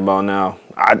Bulls right about now.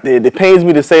 It pains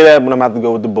me to say that, but I'm going to have to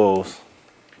go with the Bulls.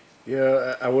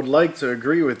 Yeah, I would like to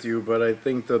agree with you, but I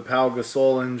think the Pau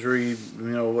Gasol injury,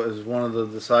 is one of the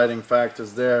deciding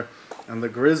factors there. And the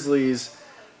Grizzlies,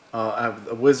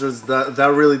 The Wizards,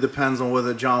 that really depends on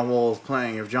whether John Wall is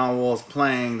playing. If John Wall is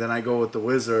playing, then I go with the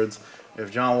Wizards. If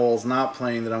John Wall's not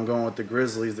playing, then I'm going with the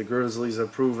Grizzlies. The Grizzlies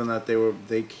have proven that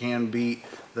they can beat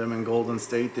them in Golden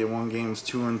State. They won games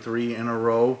 2 and 3 in a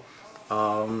row.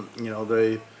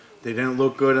 They didn't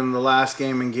look good in the last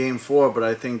game in Game 4, but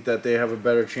I think that they have a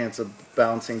better chance of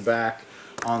bouncing back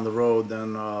on the road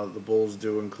than the Bulls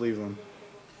do in Cleveland.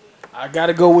 I got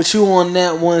to go with you on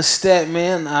that one, Stat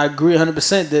Man. I agree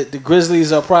 100% that the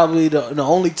Grizzlies are probably the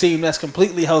only team that's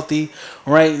completely healthy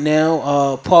right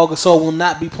now. Paul Gasol will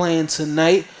not be playing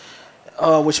tonight,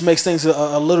 which makes things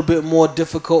a little bit more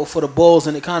difficult for the Bulls,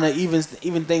 and it kind of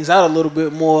even things out a little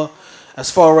bit more as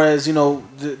far as,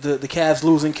 the Cavs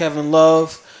losing Kevin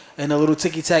Love and the little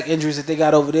ticky-tack injuries that they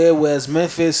got over there, whereas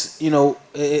Memphis,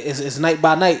 is night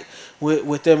by night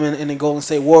with them and the Golden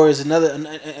State Warriors.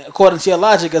 According to your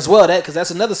logic as well, because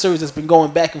that's another series that's been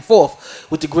going back and forth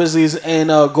with the Grizzlies and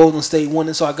Golden State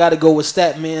winning. So I got to go with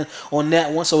Statman on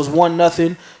that one. So it's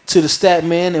 1-0 to the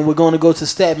Statman, and we're going to go to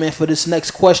Statman for this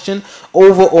next question.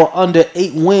 Over or under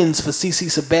 8 wins for CC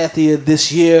Sabathia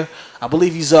this year? I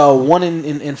believe he's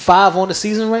 1-5 on the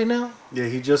season right now. Yeah,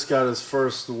 he just got his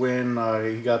first win.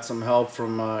 He got some help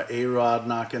from A-Rod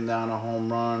knocking down a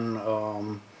home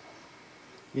run.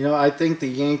 I think the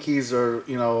Yankees are,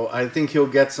 I think he'll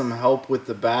get some help with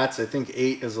the bats. I think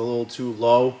 8 is a little too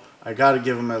low. I got to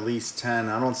give him at least 10.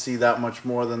 I don't see that much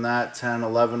more than that, 10,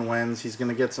 11 wins. He's going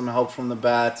to get some help from the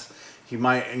bats. He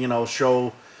might,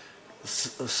 show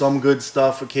some good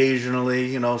stuff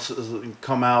occasionally,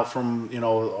 come out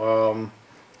from,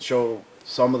 show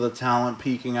some of the talent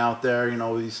peeking out there.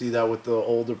 You see that with the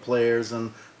older players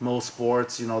in most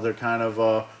sports. They're kind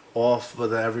of off,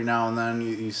 but every now and then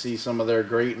you see some of their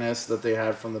greatness that they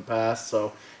had from the past.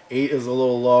 So 8 is a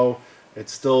little low.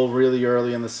 It's still really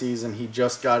early in the season. He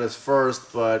just got his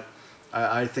first, but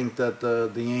I think that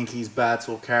the Yankees bats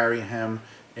will carry him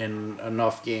in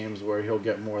enough games where he'll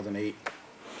get more than 8.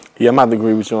 Yeah, I'm about to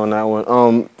agree with you on that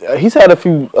one. He's had a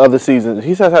few other seasons.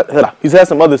 He's had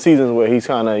some other seasons where he's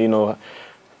kind of,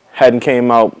 hadn't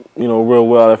came out, real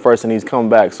well at first, and he's come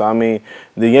back. So, I mean,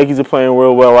 the Yankees are playing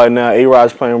real well right now.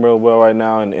 A-Rod's playing real well right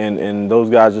now, and those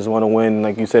guys just want to win.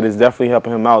 Like you said, it's definitely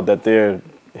helping him out that they're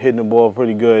hitting the ball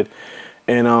pretty good.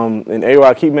 And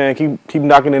A-Rod, keep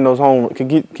knocking in those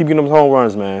keep getting those home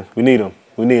runs, man. We need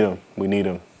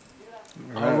them.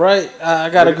 All right, I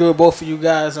got to agree with both of you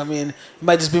guys. I mean, it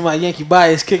might just be my Yankee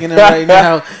bias kicking in right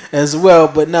now as well.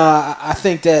 But no, I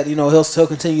think that he'll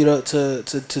continue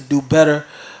to do better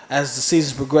as the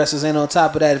season progresses. And on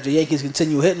top of that, if the Yankees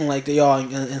continue hitting like they are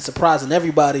and surprising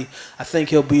everybody, I think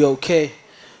he'll be okay.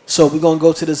 So we're going to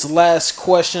go to this last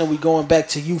question. We're going back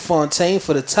to you, Fontaine,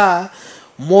 for the tie.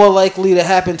 More likely to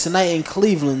happen tonight in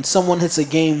Cleveland, someone hits a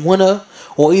game winner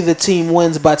or either team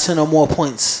wins by 10 or more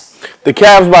points? The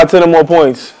Cavs by 10 or more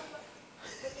points.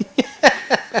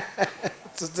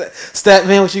 Stat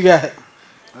man, what you got?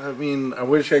 I mean, I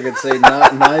wish I could say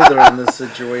neither in this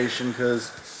situation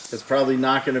because it's probably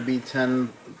not going to be 10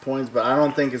 points, but I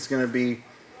don't think it's going to be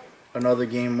another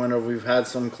game winner. We've had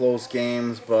some close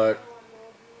games, but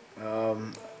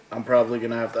I'm probably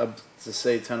going to have to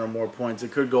say 10 or more points.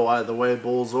 It could go either way,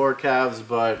 Bulls or Cavs,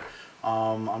 but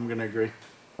I'm going to agree.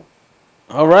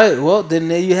 All right, well, then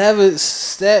there you have it,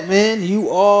 Statman. You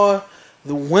are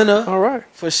the winner. All right.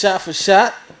 For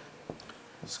shot.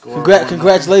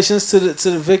 Congratulations to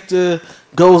the victor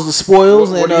goes the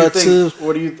spoils.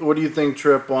 What do you think,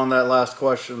 Trip, on that last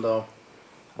question though?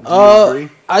 Do you agree?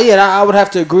 I would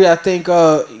have to agree. I think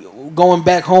going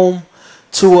back home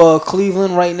to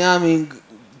Cleveland right now, I mean,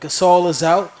 Gasol is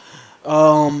out.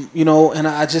 And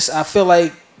I feel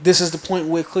like this is the point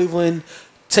where Cleveland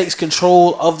takes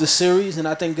control of the series, and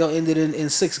I think they'll end it in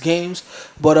 6 games.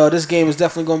 But this game is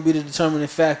definitely going to be the determining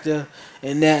factor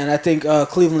in that, and I think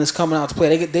Cleveland is coming out to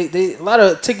play. They a lot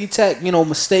of ticky-tack,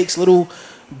 mistakes, little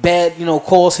bad,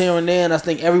 calls here and there, and I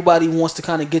think everybody wants to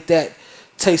kind of get that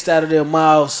taste out of their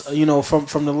mouths,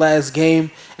 from the last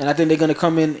game, and I think they're going to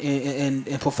come in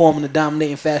and perform in a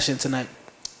dominating fashion tonight.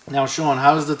 Now, Sean,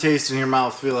 how does the taste in your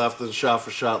mouth feel after the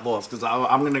shot-for-shot loss? Because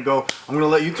I'm gonna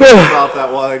let you talk about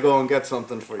that while I go and get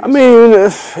something for you. I mean,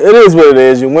 it is what it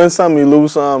is. You win some, you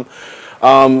lose some.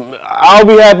 I'll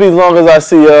be happy as long as I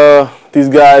see these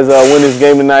guys win this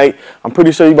game tonight. I'm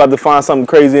pretty sure you're about to find something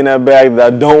crazy in that bag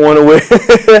that I don't want to win.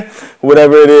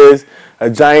 Whatever it is, a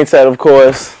Giants hat, of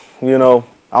course.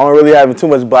 I don't really have too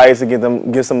much bias to get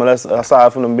some of us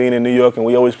aside from them being in New York, and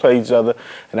we always play each other.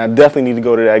 And I definitely need to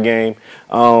go to that game.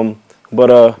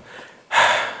 But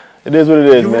it is what it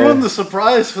is, man. You ruined the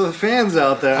surprise for the fans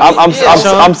out there. I'm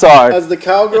sorry. As the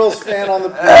Cowgirls fan on the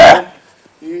panel,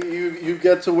 You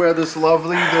get to wear this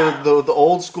lovely the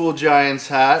old school Giants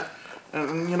hat,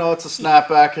 and you know it's a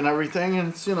snapback and everything, and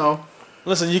it's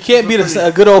Listen, you can't beat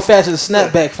a good old fashioned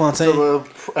snapback, Fontaine. So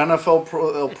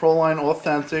NFL Pro Line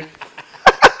authentic.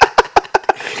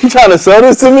 You trying to sell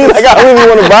this to me? Like I really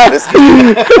want to buy this.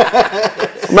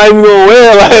 Might even gonna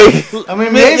wear I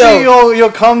mean, maybe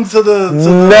you'll come to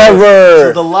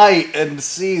the light and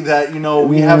see that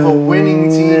we have a winning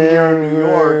team here in New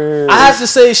York. I have to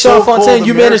say, Sean Fontaine,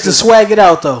 you managed to swag it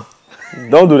out though.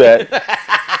 Don't do that.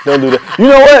 Don't do that. You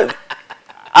know what?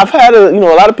 I've had a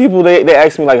lot of people they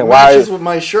ask me like why matches with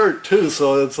my shirt too,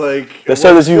 so it's like the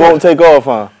shirt that you won't take off,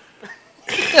 huh?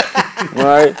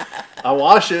 Right. I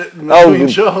wash it in between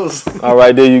shows. All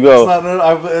right, there you go.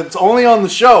 It's only on the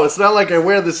show. It's not like I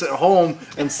wear this at home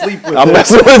and sleep with it. I'm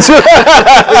messing with you.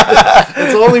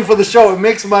 It's only for the show. It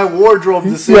makes my wardrobe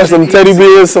decision. Yeah, some teddy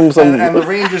bears, some. And the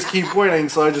Rangers keep winning,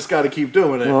 so I just got to keep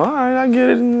doing it. All right, I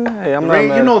get it. Hey, I'm not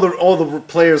mad. All the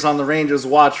players on the Rangers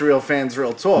watch Real Fans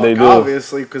Real Talk. They do.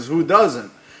 Obviously, because who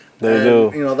doesn't? They do.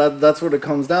 That's what it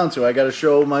comes down to. I got to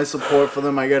show my support for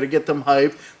them. I got to get them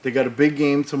hyped. They got a big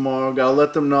game tomorrow. Got to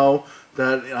let them know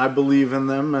that I believe in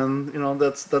them, and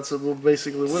that's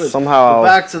basically what it is. Somehow,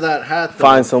 back to that hat.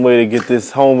 Find some way to get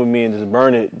this home with me and just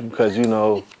burn it because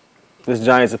this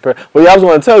Giants appear. Well, yeah, I was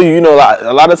going to tell you. A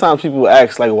lot of times people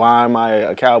ask like, why am I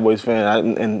a Cowboys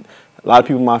fan? And a lot of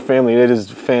people in my family, they're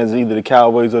just fans of either the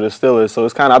Cowboys or the Steelers. So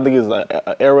it's kind of, I think it's like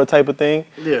an era type of thing.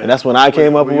 Yeah. And that's when I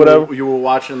came up or whatever. You were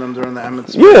watching them during the Emmett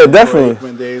Smith. Yeah,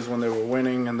 definitely. Days when they were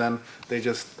winning, and then they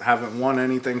just haven't won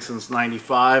anything since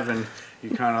 '95, and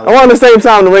you kind of. Around the same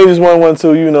time, the Rangers won one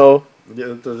too.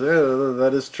 Yeah,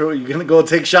 that is true. You're gonna go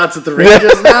take shots at the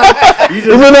Rangers now?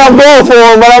 Even though I'm going for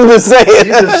them, but I'm just saying.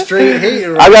 You just straight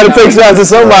hating. I gotta take shots at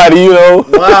somebody,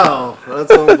 Wow, that's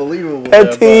unbelievable.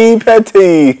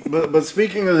 Petty. But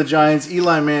speaking of the Giants,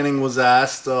 Eli Manning was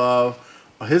asked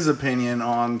his opinion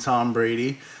on Tom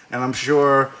Brady, and I'm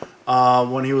sure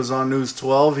when he was on News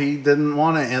 12, he didn't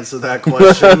want to answer that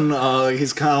question.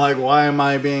 He's kind of like, why am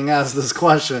I being asked this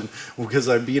question? Because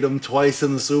I beat him twice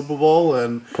in the Super Bowl,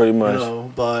 and pretty much.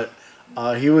 But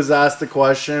he was asked the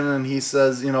question, and he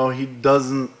says, he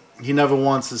never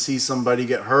wants to see somebody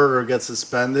get hurt or get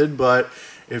suspended, but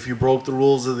if you broke the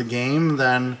rules of the game,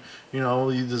 then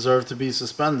you deserve to be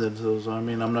suspended. So I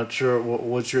mean, I'm not sure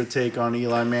what's your take on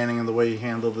Eli Manning and the way he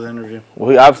handled the interview. Well,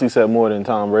 he obviously said more than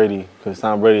Tom Brady because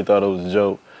Tom Brady thought it was a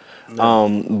joke.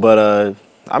 No. But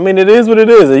I mean, it is what it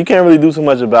is. You can't really do so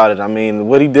much about it. I mean,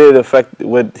 what he did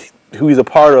who he's a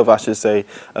part of, I should say,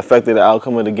 affected the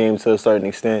outcome of the game to a certain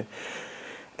extent.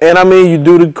 And I mean, you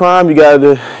do the crime, you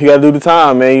gotta do the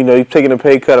time, man. You're taking a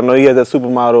pay cut. I know he has that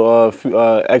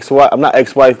supermodel ex-wife. I'm not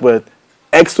ex-wife, but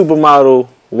ex-supermodel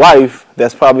wife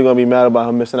that's probably gonna be mad about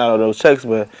him missing out on those checks.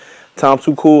 But Tom's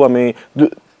too cool. I mean,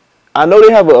 I know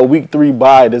they have a week 3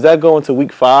 bye. Does that go into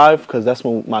week 5? Because that's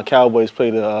when my Cowboys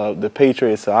play the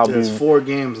Patriots. So it's 4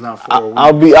 games, not 4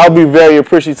 weeks. I'll be very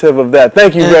appreciative of that.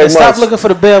 Thank you very much. Stop looking for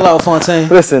the bailout, Fontaine.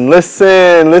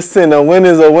 Listen. A win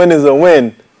is a win is a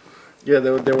win. Yeah,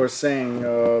 they were saying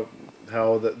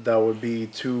how that would be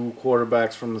 2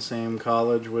 quarterbacks from the same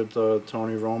college with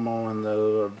Tony Romo and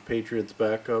the Patriots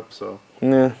backup. So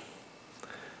yeah,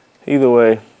 either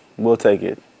way, we'll take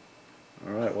it.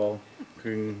 All right, well,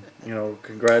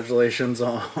 congratulations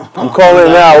on. I'm calling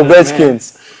it now,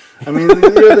 Ovechkins. I mean,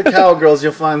 you're the Cowgirls.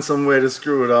 You'll find some way to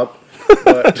screw it up.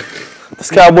 But it's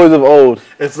Cowboys of old.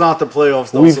 It's not the playoffs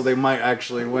though, so they might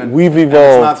actually win. We've evolved.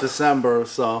 And it's not December,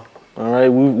 so. All right,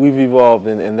 we've evolved,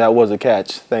 and that was a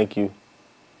catch. Thank you.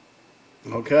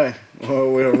 Okay,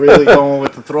 well, we're really going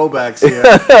with the throwbacks here.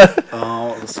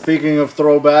 Speaking of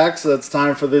throwbacks, it's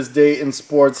time for this date in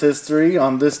sports history.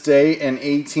 On this day in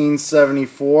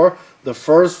 1874, the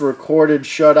first recorded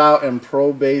shutout in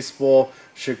pro baseball,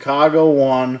 Chicago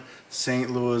 1, St.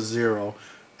 Louis 0.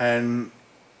 And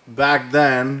back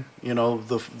then,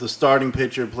 the starting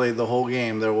pitcher played the whole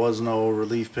game. There was no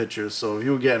relief pitchers. So if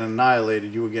you were getting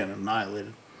annihilated, you were getting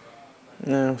annihilated.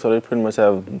 Yeah, so they pretty much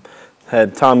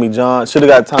had Tommy John. Should have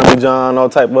got Tommy John, all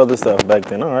type of other stuff back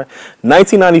then. All right.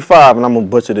 1995, and I'm going to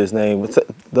butcher this name. What's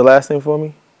the last name for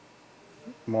me?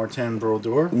 Martin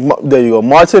Brodeur. There you go.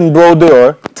 Martin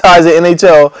Brodeur ties the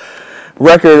NHL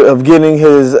record of getting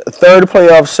his 3rd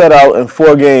playoff shutout in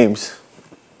 4 games.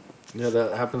 Yeah,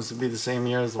 that happens to be the same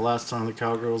year as the last time the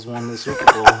Cowgirls won the Super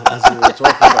Bowl, as we were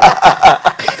talking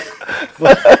about.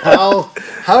 But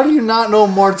how do you not know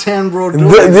Martin Brodeur?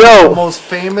 He's the most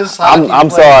famous hockey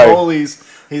goalies.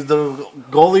 He's the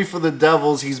goalie for the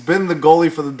Devils. He's been the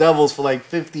goalie for the Devils for like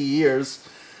 50 years.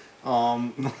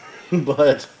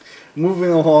 But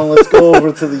moving along, let's go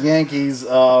over to the Yankees.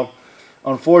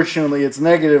 Unfortunately, it's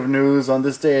negative news. On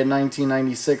this day in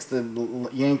 1996, the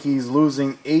Yankees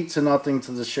losing 8-0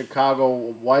 to the Chicago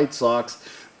White Sox.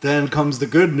 Then comes the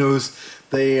good news.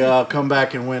 They come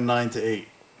back and win 9-8.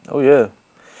 Oh, yeah.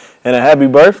 And a happy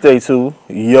birthday to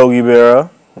Yogi Berra,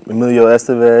 Emilio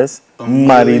Estevez,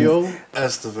 Mighty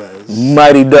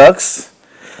Ducks.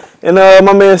 And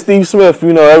my man Steve Smith,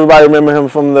 you know, everybody remember him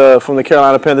from the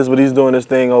Carolina Panthers, but he's doing this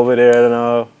thing over there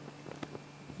in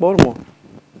Baltimore.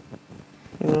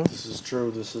 You know? This is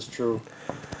true.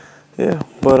 Yeah,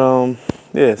 but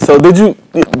yeah. So did you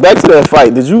back to that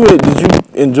fight? Did you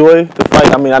enjoy the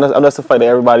fight? I mean, I know that's the fight that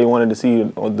everybody wanted to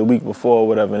see on the week before or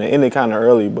whatever, and it ended kind of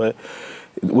early. But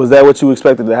was that what you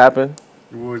expected to happen?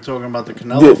 We were talking about the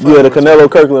Canelo fight. Yeah, the Canelo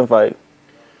Kirkland fight.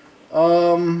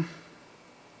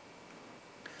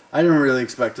 I didn't really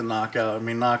expect a knockout. I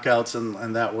mean, knockouts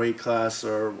in that weight class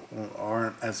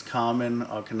aren't as common.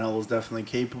 Canelo's definitely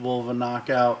capable of a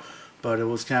knockout, but it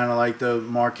was kind of like the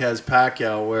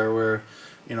Marquez-Pacquiao where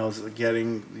you know,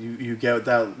 you get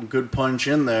that good punch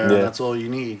in there, and that's all you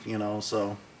need, you know.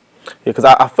 So yeah, because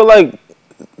I feel like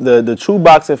the true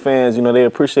boxing fans, you know, they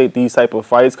appreciate these type of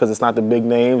fights because it's not the big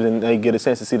names, and they get a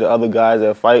chance to see the other guys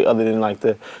that fight, other than like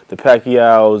the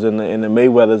Pacquiaos and the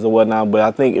Mayweathers and whatnot. But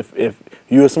I think if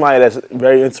you're somebody that's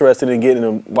very interested in getting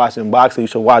and watching boxing, you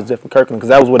should watch Jeffrey Kirkland, because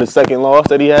that was his second loss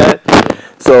that he had.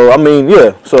 So I mean,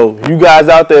 yeah. So you guys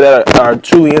out there that are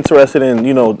truly interested in,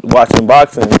 you know, watching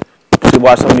boxing, you should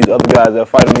watch some of these other guys that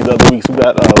fight in these other weeks. We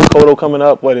got Cotto coming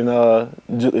up,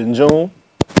 in June?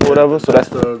 Whatever, so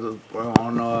that's on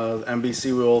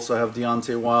NBC. We also have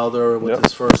Deontay Wilder with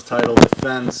his first title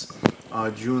defense,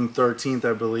 June 13th,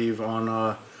 I believe,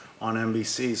 on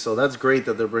NBC. So that's great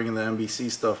that they're bringing the NBC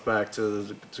stuff back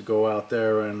to go out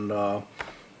there and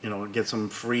you know, get some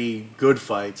free good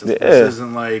fights. This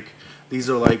isn't like, these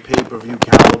are like pay-per-view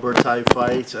caliber type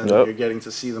fights, and you're getting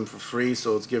to see them for free.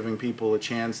 So it's giving people a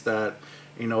chance that,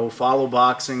 you know, follow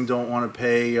boxing, don't want to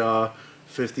pay $50,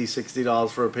 $60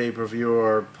 for a pay-per-view,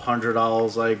 or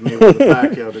 $100 like Mayweather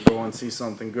Pacquiao to go and see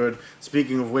something good.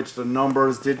 Speaking of which, the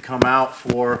numbers did come out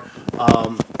for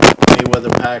Mayweather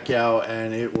Pacquiao,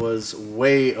 and it was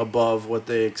way above what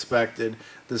they expected.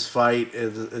 This fight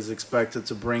is expected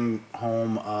to bring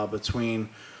home between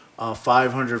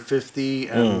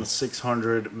 $550 and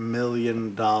 $600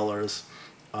 million.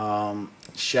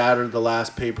 Shattered the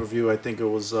last pay-per-view. I think it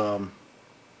was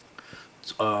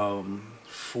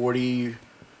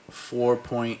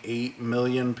 44.8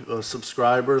 million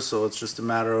subscribers, so it's just a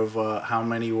matter of how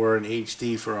many were in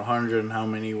HD for 100 and how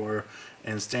many were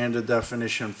in standard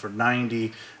definition for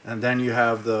 90. And then you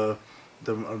have the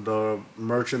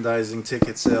merchandising,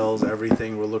 ticket sales,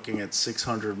 everything. We're looking at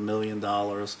 $600 million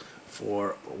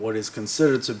for what is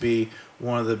considered to be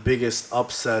one of the biggest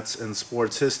upsets in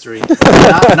sports history.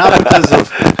 Not because of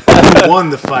who won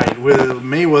the fight.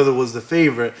 Mayweather was the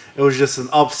favorite. It was just an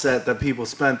upset that people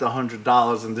spent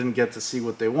 $100 and didn't get to see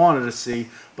what they wanted to see.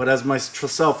 But as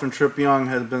myself and Trip Young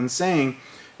had been saying,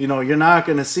 you know, you're not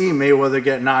going to see Mayweather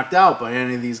get knocked out by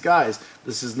any of these guys.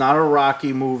 This is not a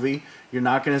Rocky movie. You're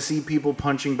not going to see people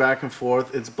punching back and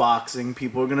forth. It's boxing.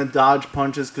 People are going to dodge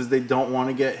punches because they don't want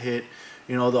to get hit.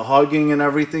 You know, the hugging and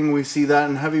everything, we see that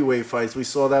in heavyweight fights. We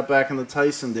saw that back in the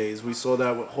Tyson days. We saw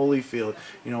that with Holyfield.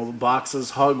 You know, the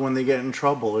boxers hug when they get in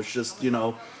trouble. It's just, you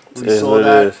know, we saw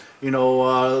that, you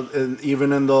know,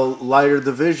 even in the lighter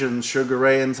division, Sugar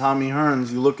Ray and Tommy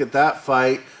Hearns. You look at that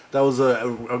fight, that was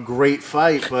a great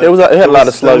fight. But it had a lot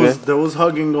of slugging. There was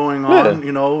hugging going on,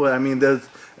 you know. I mean,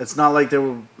 it's not like there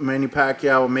were Manny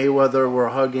Pacquiao and Mayweather were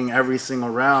hugging every single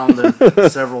round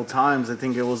and several times. I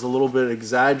think it was a little bit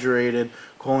exaggerated,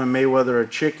 calling Mayweather a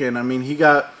chicken. I mean, he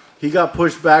got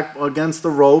pushed back against the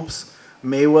ropes.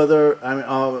 Mayweather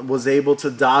was able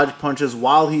to dodge punches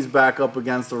while he's back up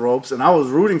against the ropes, and I was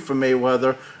rooting for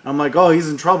Mayweather. I'm like, oh, he's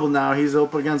in trouble now. He's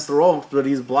up against the ropes, but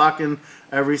he's blocking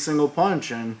every single punch,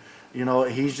 and you know,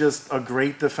 he's just a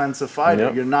great defensive fighter.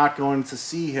 Yep. You're not going to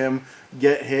see him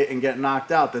get hit and get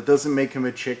knocked out. That doesn't make him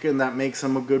a chicken. That makes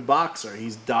him a good boxer.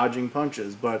 He's dodging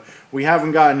punches. But we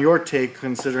haven't gotten your take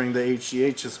considering the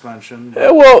HGH suspension.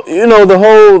 Yeah, well, you know, the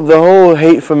whole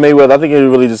hate for Mayweather, I think it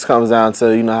really just comes down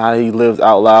to, you know, how he lives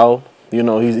out loud. You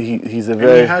know, he's a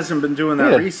very... And he hasn't been doing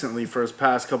that recently for his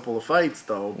past couple of fights,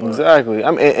 though. But. Exactly.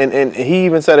 I mean, and he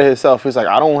even said it himself. He's like,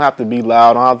 I don't have to be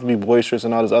loud. I don't have to be boisterous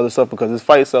and all this other stuff because this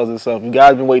fight sells itself. You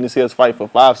guys been waiting to see us fight for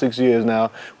 5-6 years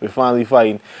now. We're finally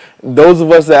fighting. Those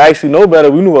of us that actually know better,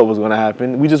 we knew what was going to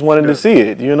happen. We just wanted to see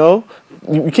it, you know?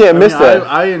 You can't miss that.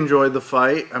 I enjoyed the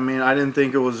fight. I mean, I didn't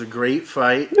think it was a great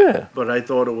fight. Yeah. But I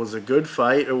thought it was a good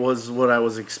fight. It was what I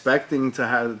was expecting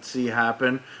to see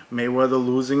happen. Mayweather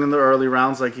losing in the early early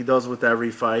rounds like he does with every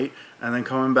fight, and then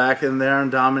coming back in there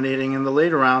and dominating in the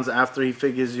later rounds after he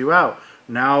figures you out.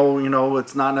 Now,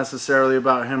 it's not necessarily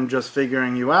about him just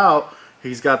figuring you out.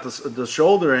 He's got the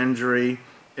shoulder injury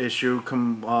issue,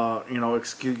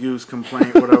 excuse,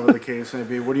 complaint, whatever the case may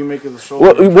be. What do you make of the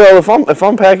shoulder? Well, if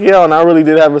I'm Pacquiao and I really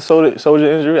did have a shoulder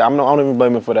injury, I don't even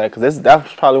blame him for that, because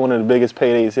that's probably one of the biggest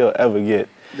paydays he'll ever get.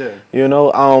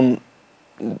 Yeah.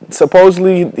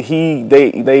 Supposedly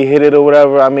they hit it or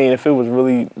whatever. I mean, if it was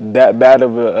really that bad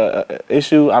of a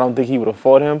issue, I don't think he would have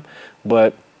fought him.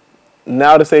 But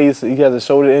now to say he has a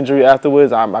shoulder injury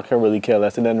afterwards, I can't really care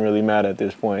less. It doesn't really matter at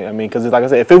this point. I mean, because like I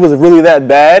said, if it was really that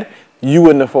bad, you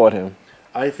wouldn't have fought him.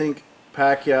 I think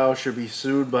Pacquiao should be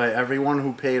sued by everyone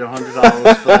who paid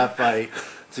 $100 for that fight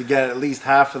to get at least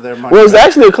half of their money. Well, it's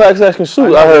actually a class action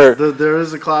suit, I heard. There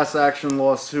is a class action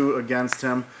lawsuit against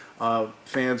him.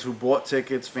 Fans who bought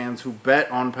tickets, fans who bet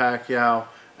on Pacquiao,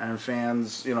 and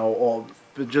fans, all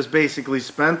just basically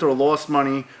spent or lost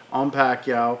money on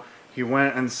Pacquiao. He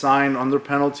went and signed under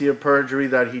penalty of perjury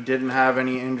that he didn't have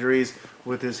any injuries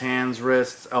with his hands,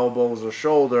 wrists, elbows, or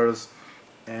shoulders.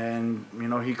 And,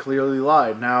 he clearly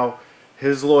lied. Now,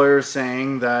 his lawyer is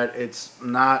saying that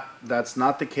that's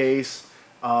not the case.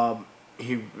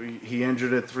 He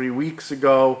injured it 3 weeks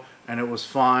ago, and it was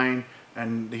fine.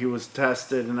 And he was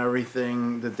tested and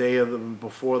everything the day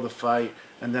before the fight,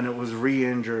 and then it was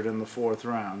re-injured in the 4th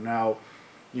round. Now,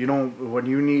 when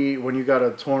you got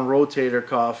a torn rotator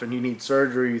cuff and you need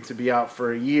surgery to be out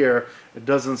for a year, it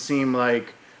doesn't seem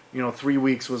like 3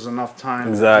 weeks was enough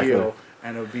time to heal,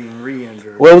 and it being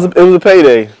re-injured. Well, it was a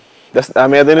payday. At the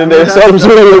end of the day, that's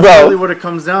really about. Really what it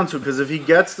comes down to, because if he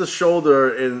gets the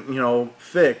shoulder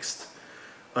fixed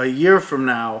a year from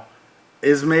now,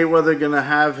 is Mayweather gonna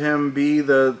have him be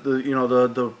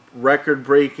the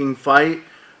record-breaking fight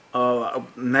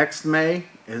next May?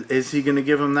 Is he gonna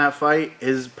give him that fight?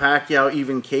 Is Pacquiao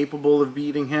even capable of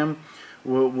beating him?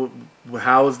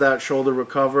 How is that shoulder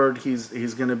recovered?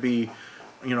 He's gonna be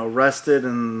rested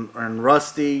and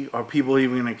rusty. Are people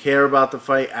even gonna care about the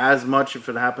fight as much if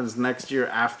it happens next year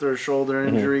after a shoulder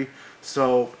injury?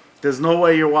 So there's no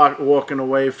way you're walking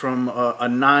away from a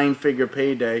 9-figure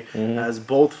payday, as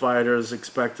both fighters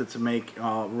expected to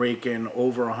rake in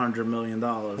over $100 million.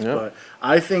 Yep. But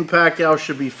I think Pacquiao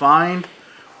should be fined,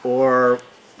 or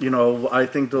I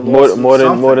think the more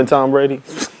than Tom Brady.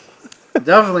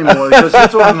 Definitely more, because you're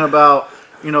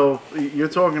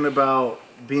talking about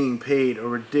being paid a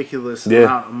ridiculous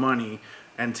amount of money,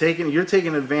 and you're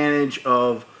taking advantage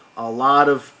of a lot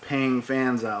of paying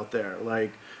fans out there.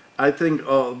 Like, I think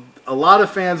a lot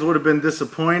of fans would have been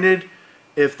disappointed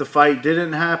if the fight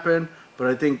didn't happen, but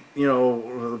I think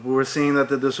we're seeing that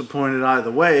they're disappointed either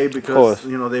way, because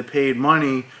they paid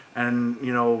money and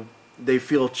they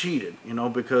feel cheated,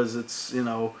 because it's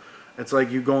it's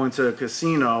like you go into a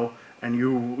casino and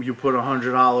you put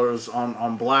 $100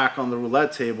 on black on the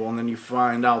roulette table, and then you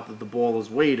find out that the ball is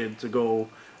weighted to go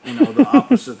the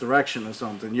opposite direction or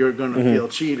something. You're gonna feel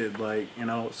cheated,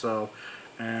 so.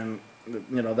 And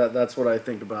that's what I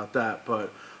think about that.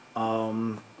 But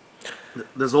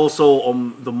there's also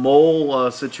the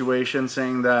mole situation,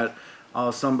 saying that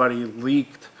somebody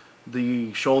leaked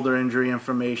the shoulder injury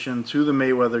information to the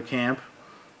Mayweather camp,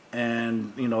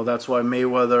 and that's why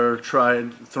Mayweather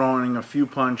tried throwing a few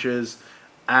punches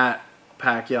at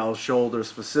Pacquiao's shoulder,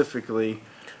 specifically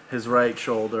his right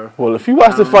shoulder. Well, if you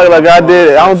watch the fight like I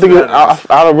did,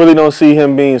 I really don't see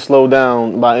him being slowed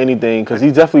down by anything, because he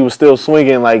definitely was still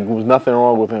swinging like there was nothing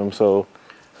wrong with him. So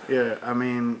yeah, I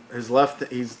mean, he's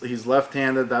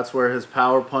left-handed. That's where his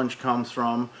power punch comes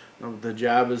from. The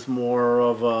jab is more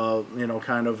of a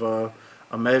kind of a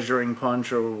measuring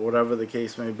punch, or whatever the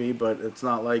case may be. But it's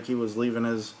not like he was leaving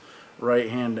his right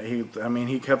hand.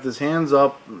 He kept his hands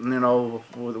up,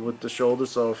 with the shoulder.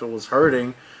 So if it was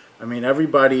hurting,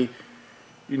 everybody,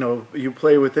 you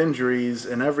play with injuries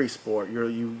in every sport.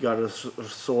 You got a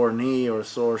sore knee or a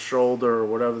sore shoulder or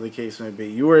whatever the case may be.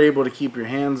 You were able to keep your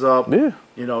hands up. Yeah.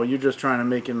 You're just trying to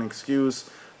make an excuse.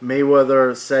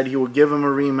 Mayweather said he would give him a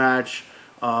rematch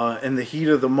in the heat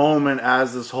of the moment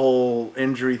as this whole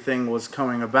injury thing was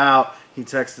coming about. He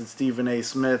texted Stephen A.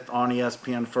 Smith on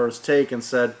ESPN First Take and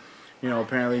said,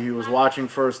 apparently he was watching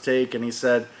First Take, and he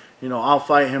said, I'll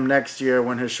fight him next year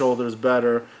when his shoulder's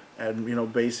better. And,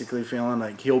 basically feeling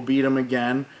like he'll beat him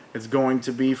again. It's going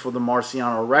to be for the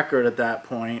Marciano record at that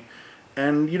point.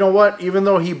 And you know what? Even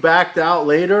though he backed out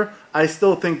later, I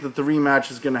still think that the rematch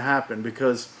is going to happen,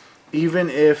 because even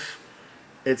if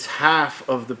it's half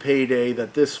of the payday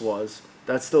that this was,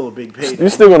 that's still a big payday. You're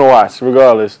still going to watch,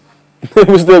 regardless.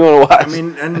 We're still gonna watch. I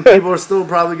mean, and people are still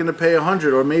probably gonna pay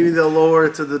 $100, or maybe they'll lower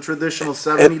it to the traditional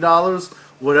 $70,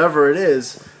 whatever it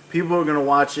is. People are gonna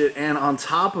watch it, and on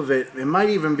top of it, it might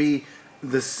even be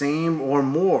the same or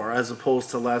more as opposed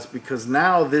to less, because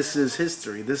now this is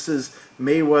history. This is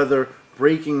Mayweather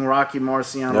breaking Rocky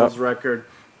Marciano's record,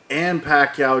 and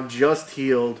Pacquiao just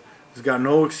healed. He's got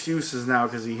no excuses now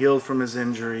because he healed from his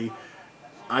injury.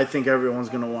 I think everyone's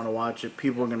going to want to watch it.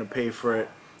 People are going to pay for it.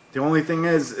 The only thing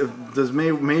is, does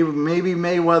maybe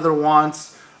Mayweather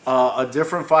wants a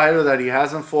different fighter that he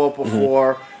hasn't fought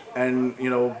before, and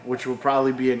which would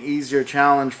probably be an easier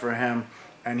challenge for him,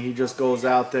 and he just goes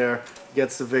out there,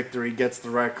 gets the victory, gets the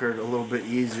record a little bit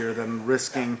easier than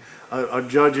risking a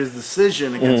judge's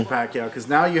decision against Pacquiao, because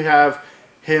now you have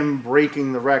him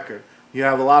breaking the record. You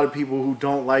have a lot of people who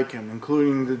don't like him,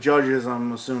 including the judges,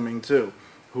 I'm assuming, too,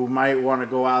 who might want to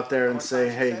go out there and say,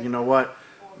 hey, you know what?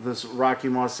 This Rocky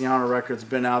Marciano record's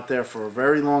been out there for a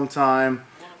very long time.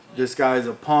 This guy's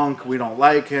a punk. We don't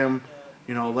like him.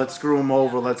 Let's screw him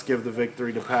over. Let's give the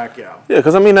victory to Pacquiao. Yeah,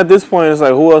 because, I mean, at this point, it's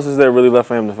like, who else is there really left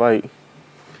for him to fight?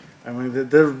 I mean,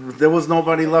 there was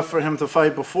nobody left for him to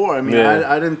fight before. I mean,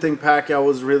 I didn't think Pacquiao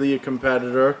was really a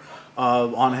competitor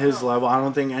on his level. I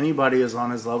don't think anybody is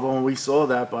on his level, and we saw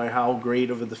that by how great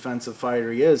of a defensive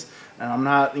fighter he is. And I'm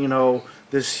not,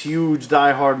 this huge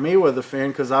diehard Mayweather fan,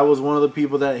 because I was one of the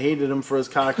people that hated him for his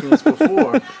cockiness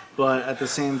before. But at the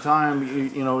same time,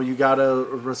 you gotta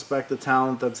respect the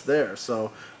talent that's there.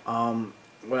 So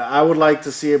I would like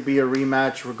to see it be a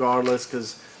rematch regardless,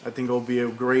 because I think it'll be a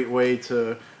great way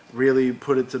to really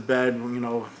put it to bed,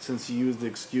 since he used the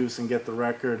excuse, and get the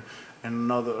record in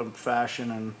another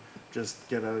fashion and just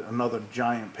get another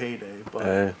giant payday.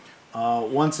 But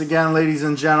once again, ladies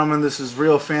and gentlemen, this is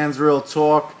Real Fans Real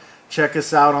Talk. Check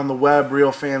us out on the web,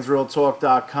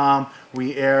 realfansrealtalk.com.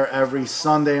 We air every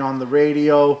Sunday on the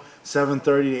radio, 7:30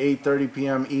 to 8:30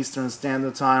 p.m. Eastern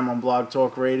Standard Time on Blog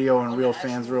Talk Radio and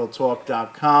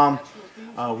realfansrealtalk.com.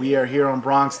 We are here on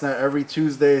BronxNet every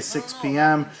Tuesday at 6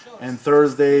 p.m. and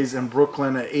Thursdays in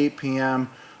Brooklyn at 8 p.m.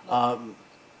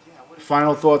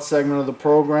 Final thoughts segment of the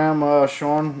program.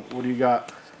 Sean, what do you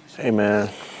got? Hey, man.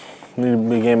 Need a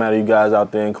big game out of you guys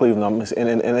out there in Cleveland.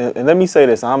 And let me say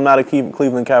this. I'm not a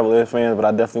Cleveland Cavaliers fan, but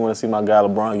I definitely want to see my guy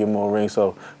LeBron get more rings.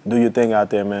 So do your thing out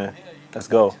there, man. Let's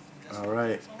go. All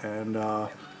right. And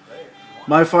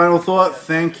my final thought,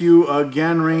 thank you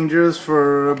again, Rangers,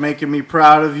 for making me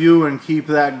proud of you, and keep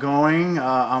that going.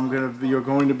 You're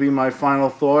going to be my final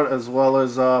thought, as well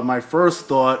as my first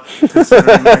thought,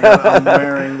 considering I'm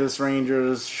wearing this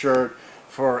Rangers shirt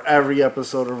for every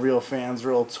episode of Real Fans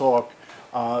Real Talk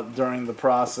during the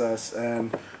process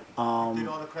and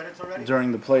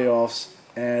during the playoffs.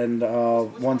 And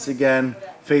once again,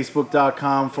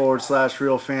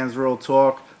 Facebook.com/Real Fans Real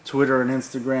Talk, Twitter and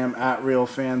Instagram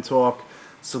 @RealFanTalk.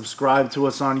 Subscribe to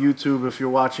us on YouTube if you're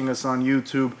watching us on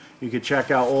YouTube. You can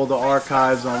check out all the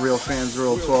archives on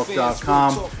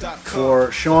realfansrealtalk.com.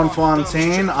 For Sean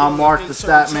Fontaine, I'm Mark the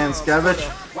Statman Skevich.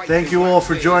 Thank you all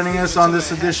for joining us on this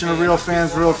edition of Real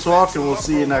Fans Real Talk, and we'll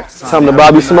see you next time. Time to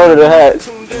Bobby Smurder the hat.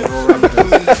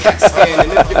 And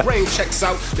if your brain checks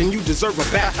out, then you deserve a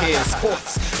backhand.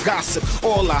 Sports, gossip,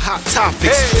 all the hot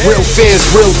topics.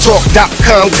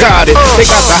 Realfansrealtalk.com got it. They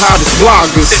got the hottest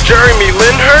bloggers. Is Jeremy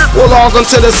Lin hurt? Well, log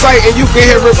onto the site and you can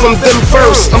hear it from them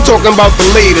first. I'm talking about the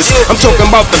latest. I'm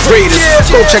talking about the greatest.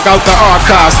 Go check out the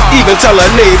archives. Even tell a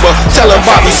neighbor. Tell him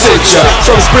Bobby sent ya.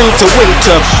 From spring to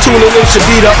winter, tuning in should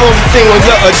be the only thing on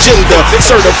your agenda.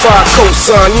 Certified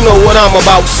cosign, you know what I'm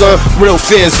about, son.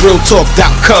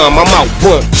 Realfansrealtalk.com. I'm out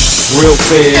one. Real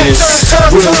fans,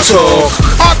 real talk.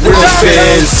 Real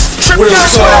fans, real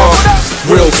talk.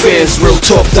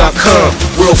 Realfansrealtalk.com.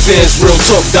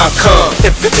 Realfansrealtalk.com.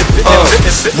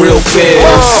 Real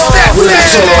fans, real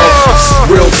talk.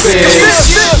 Real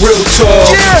fans, real talk.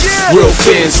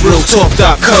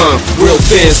 Realfansrealtalk.com.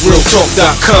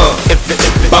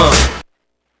 Realfansrealtalk.com.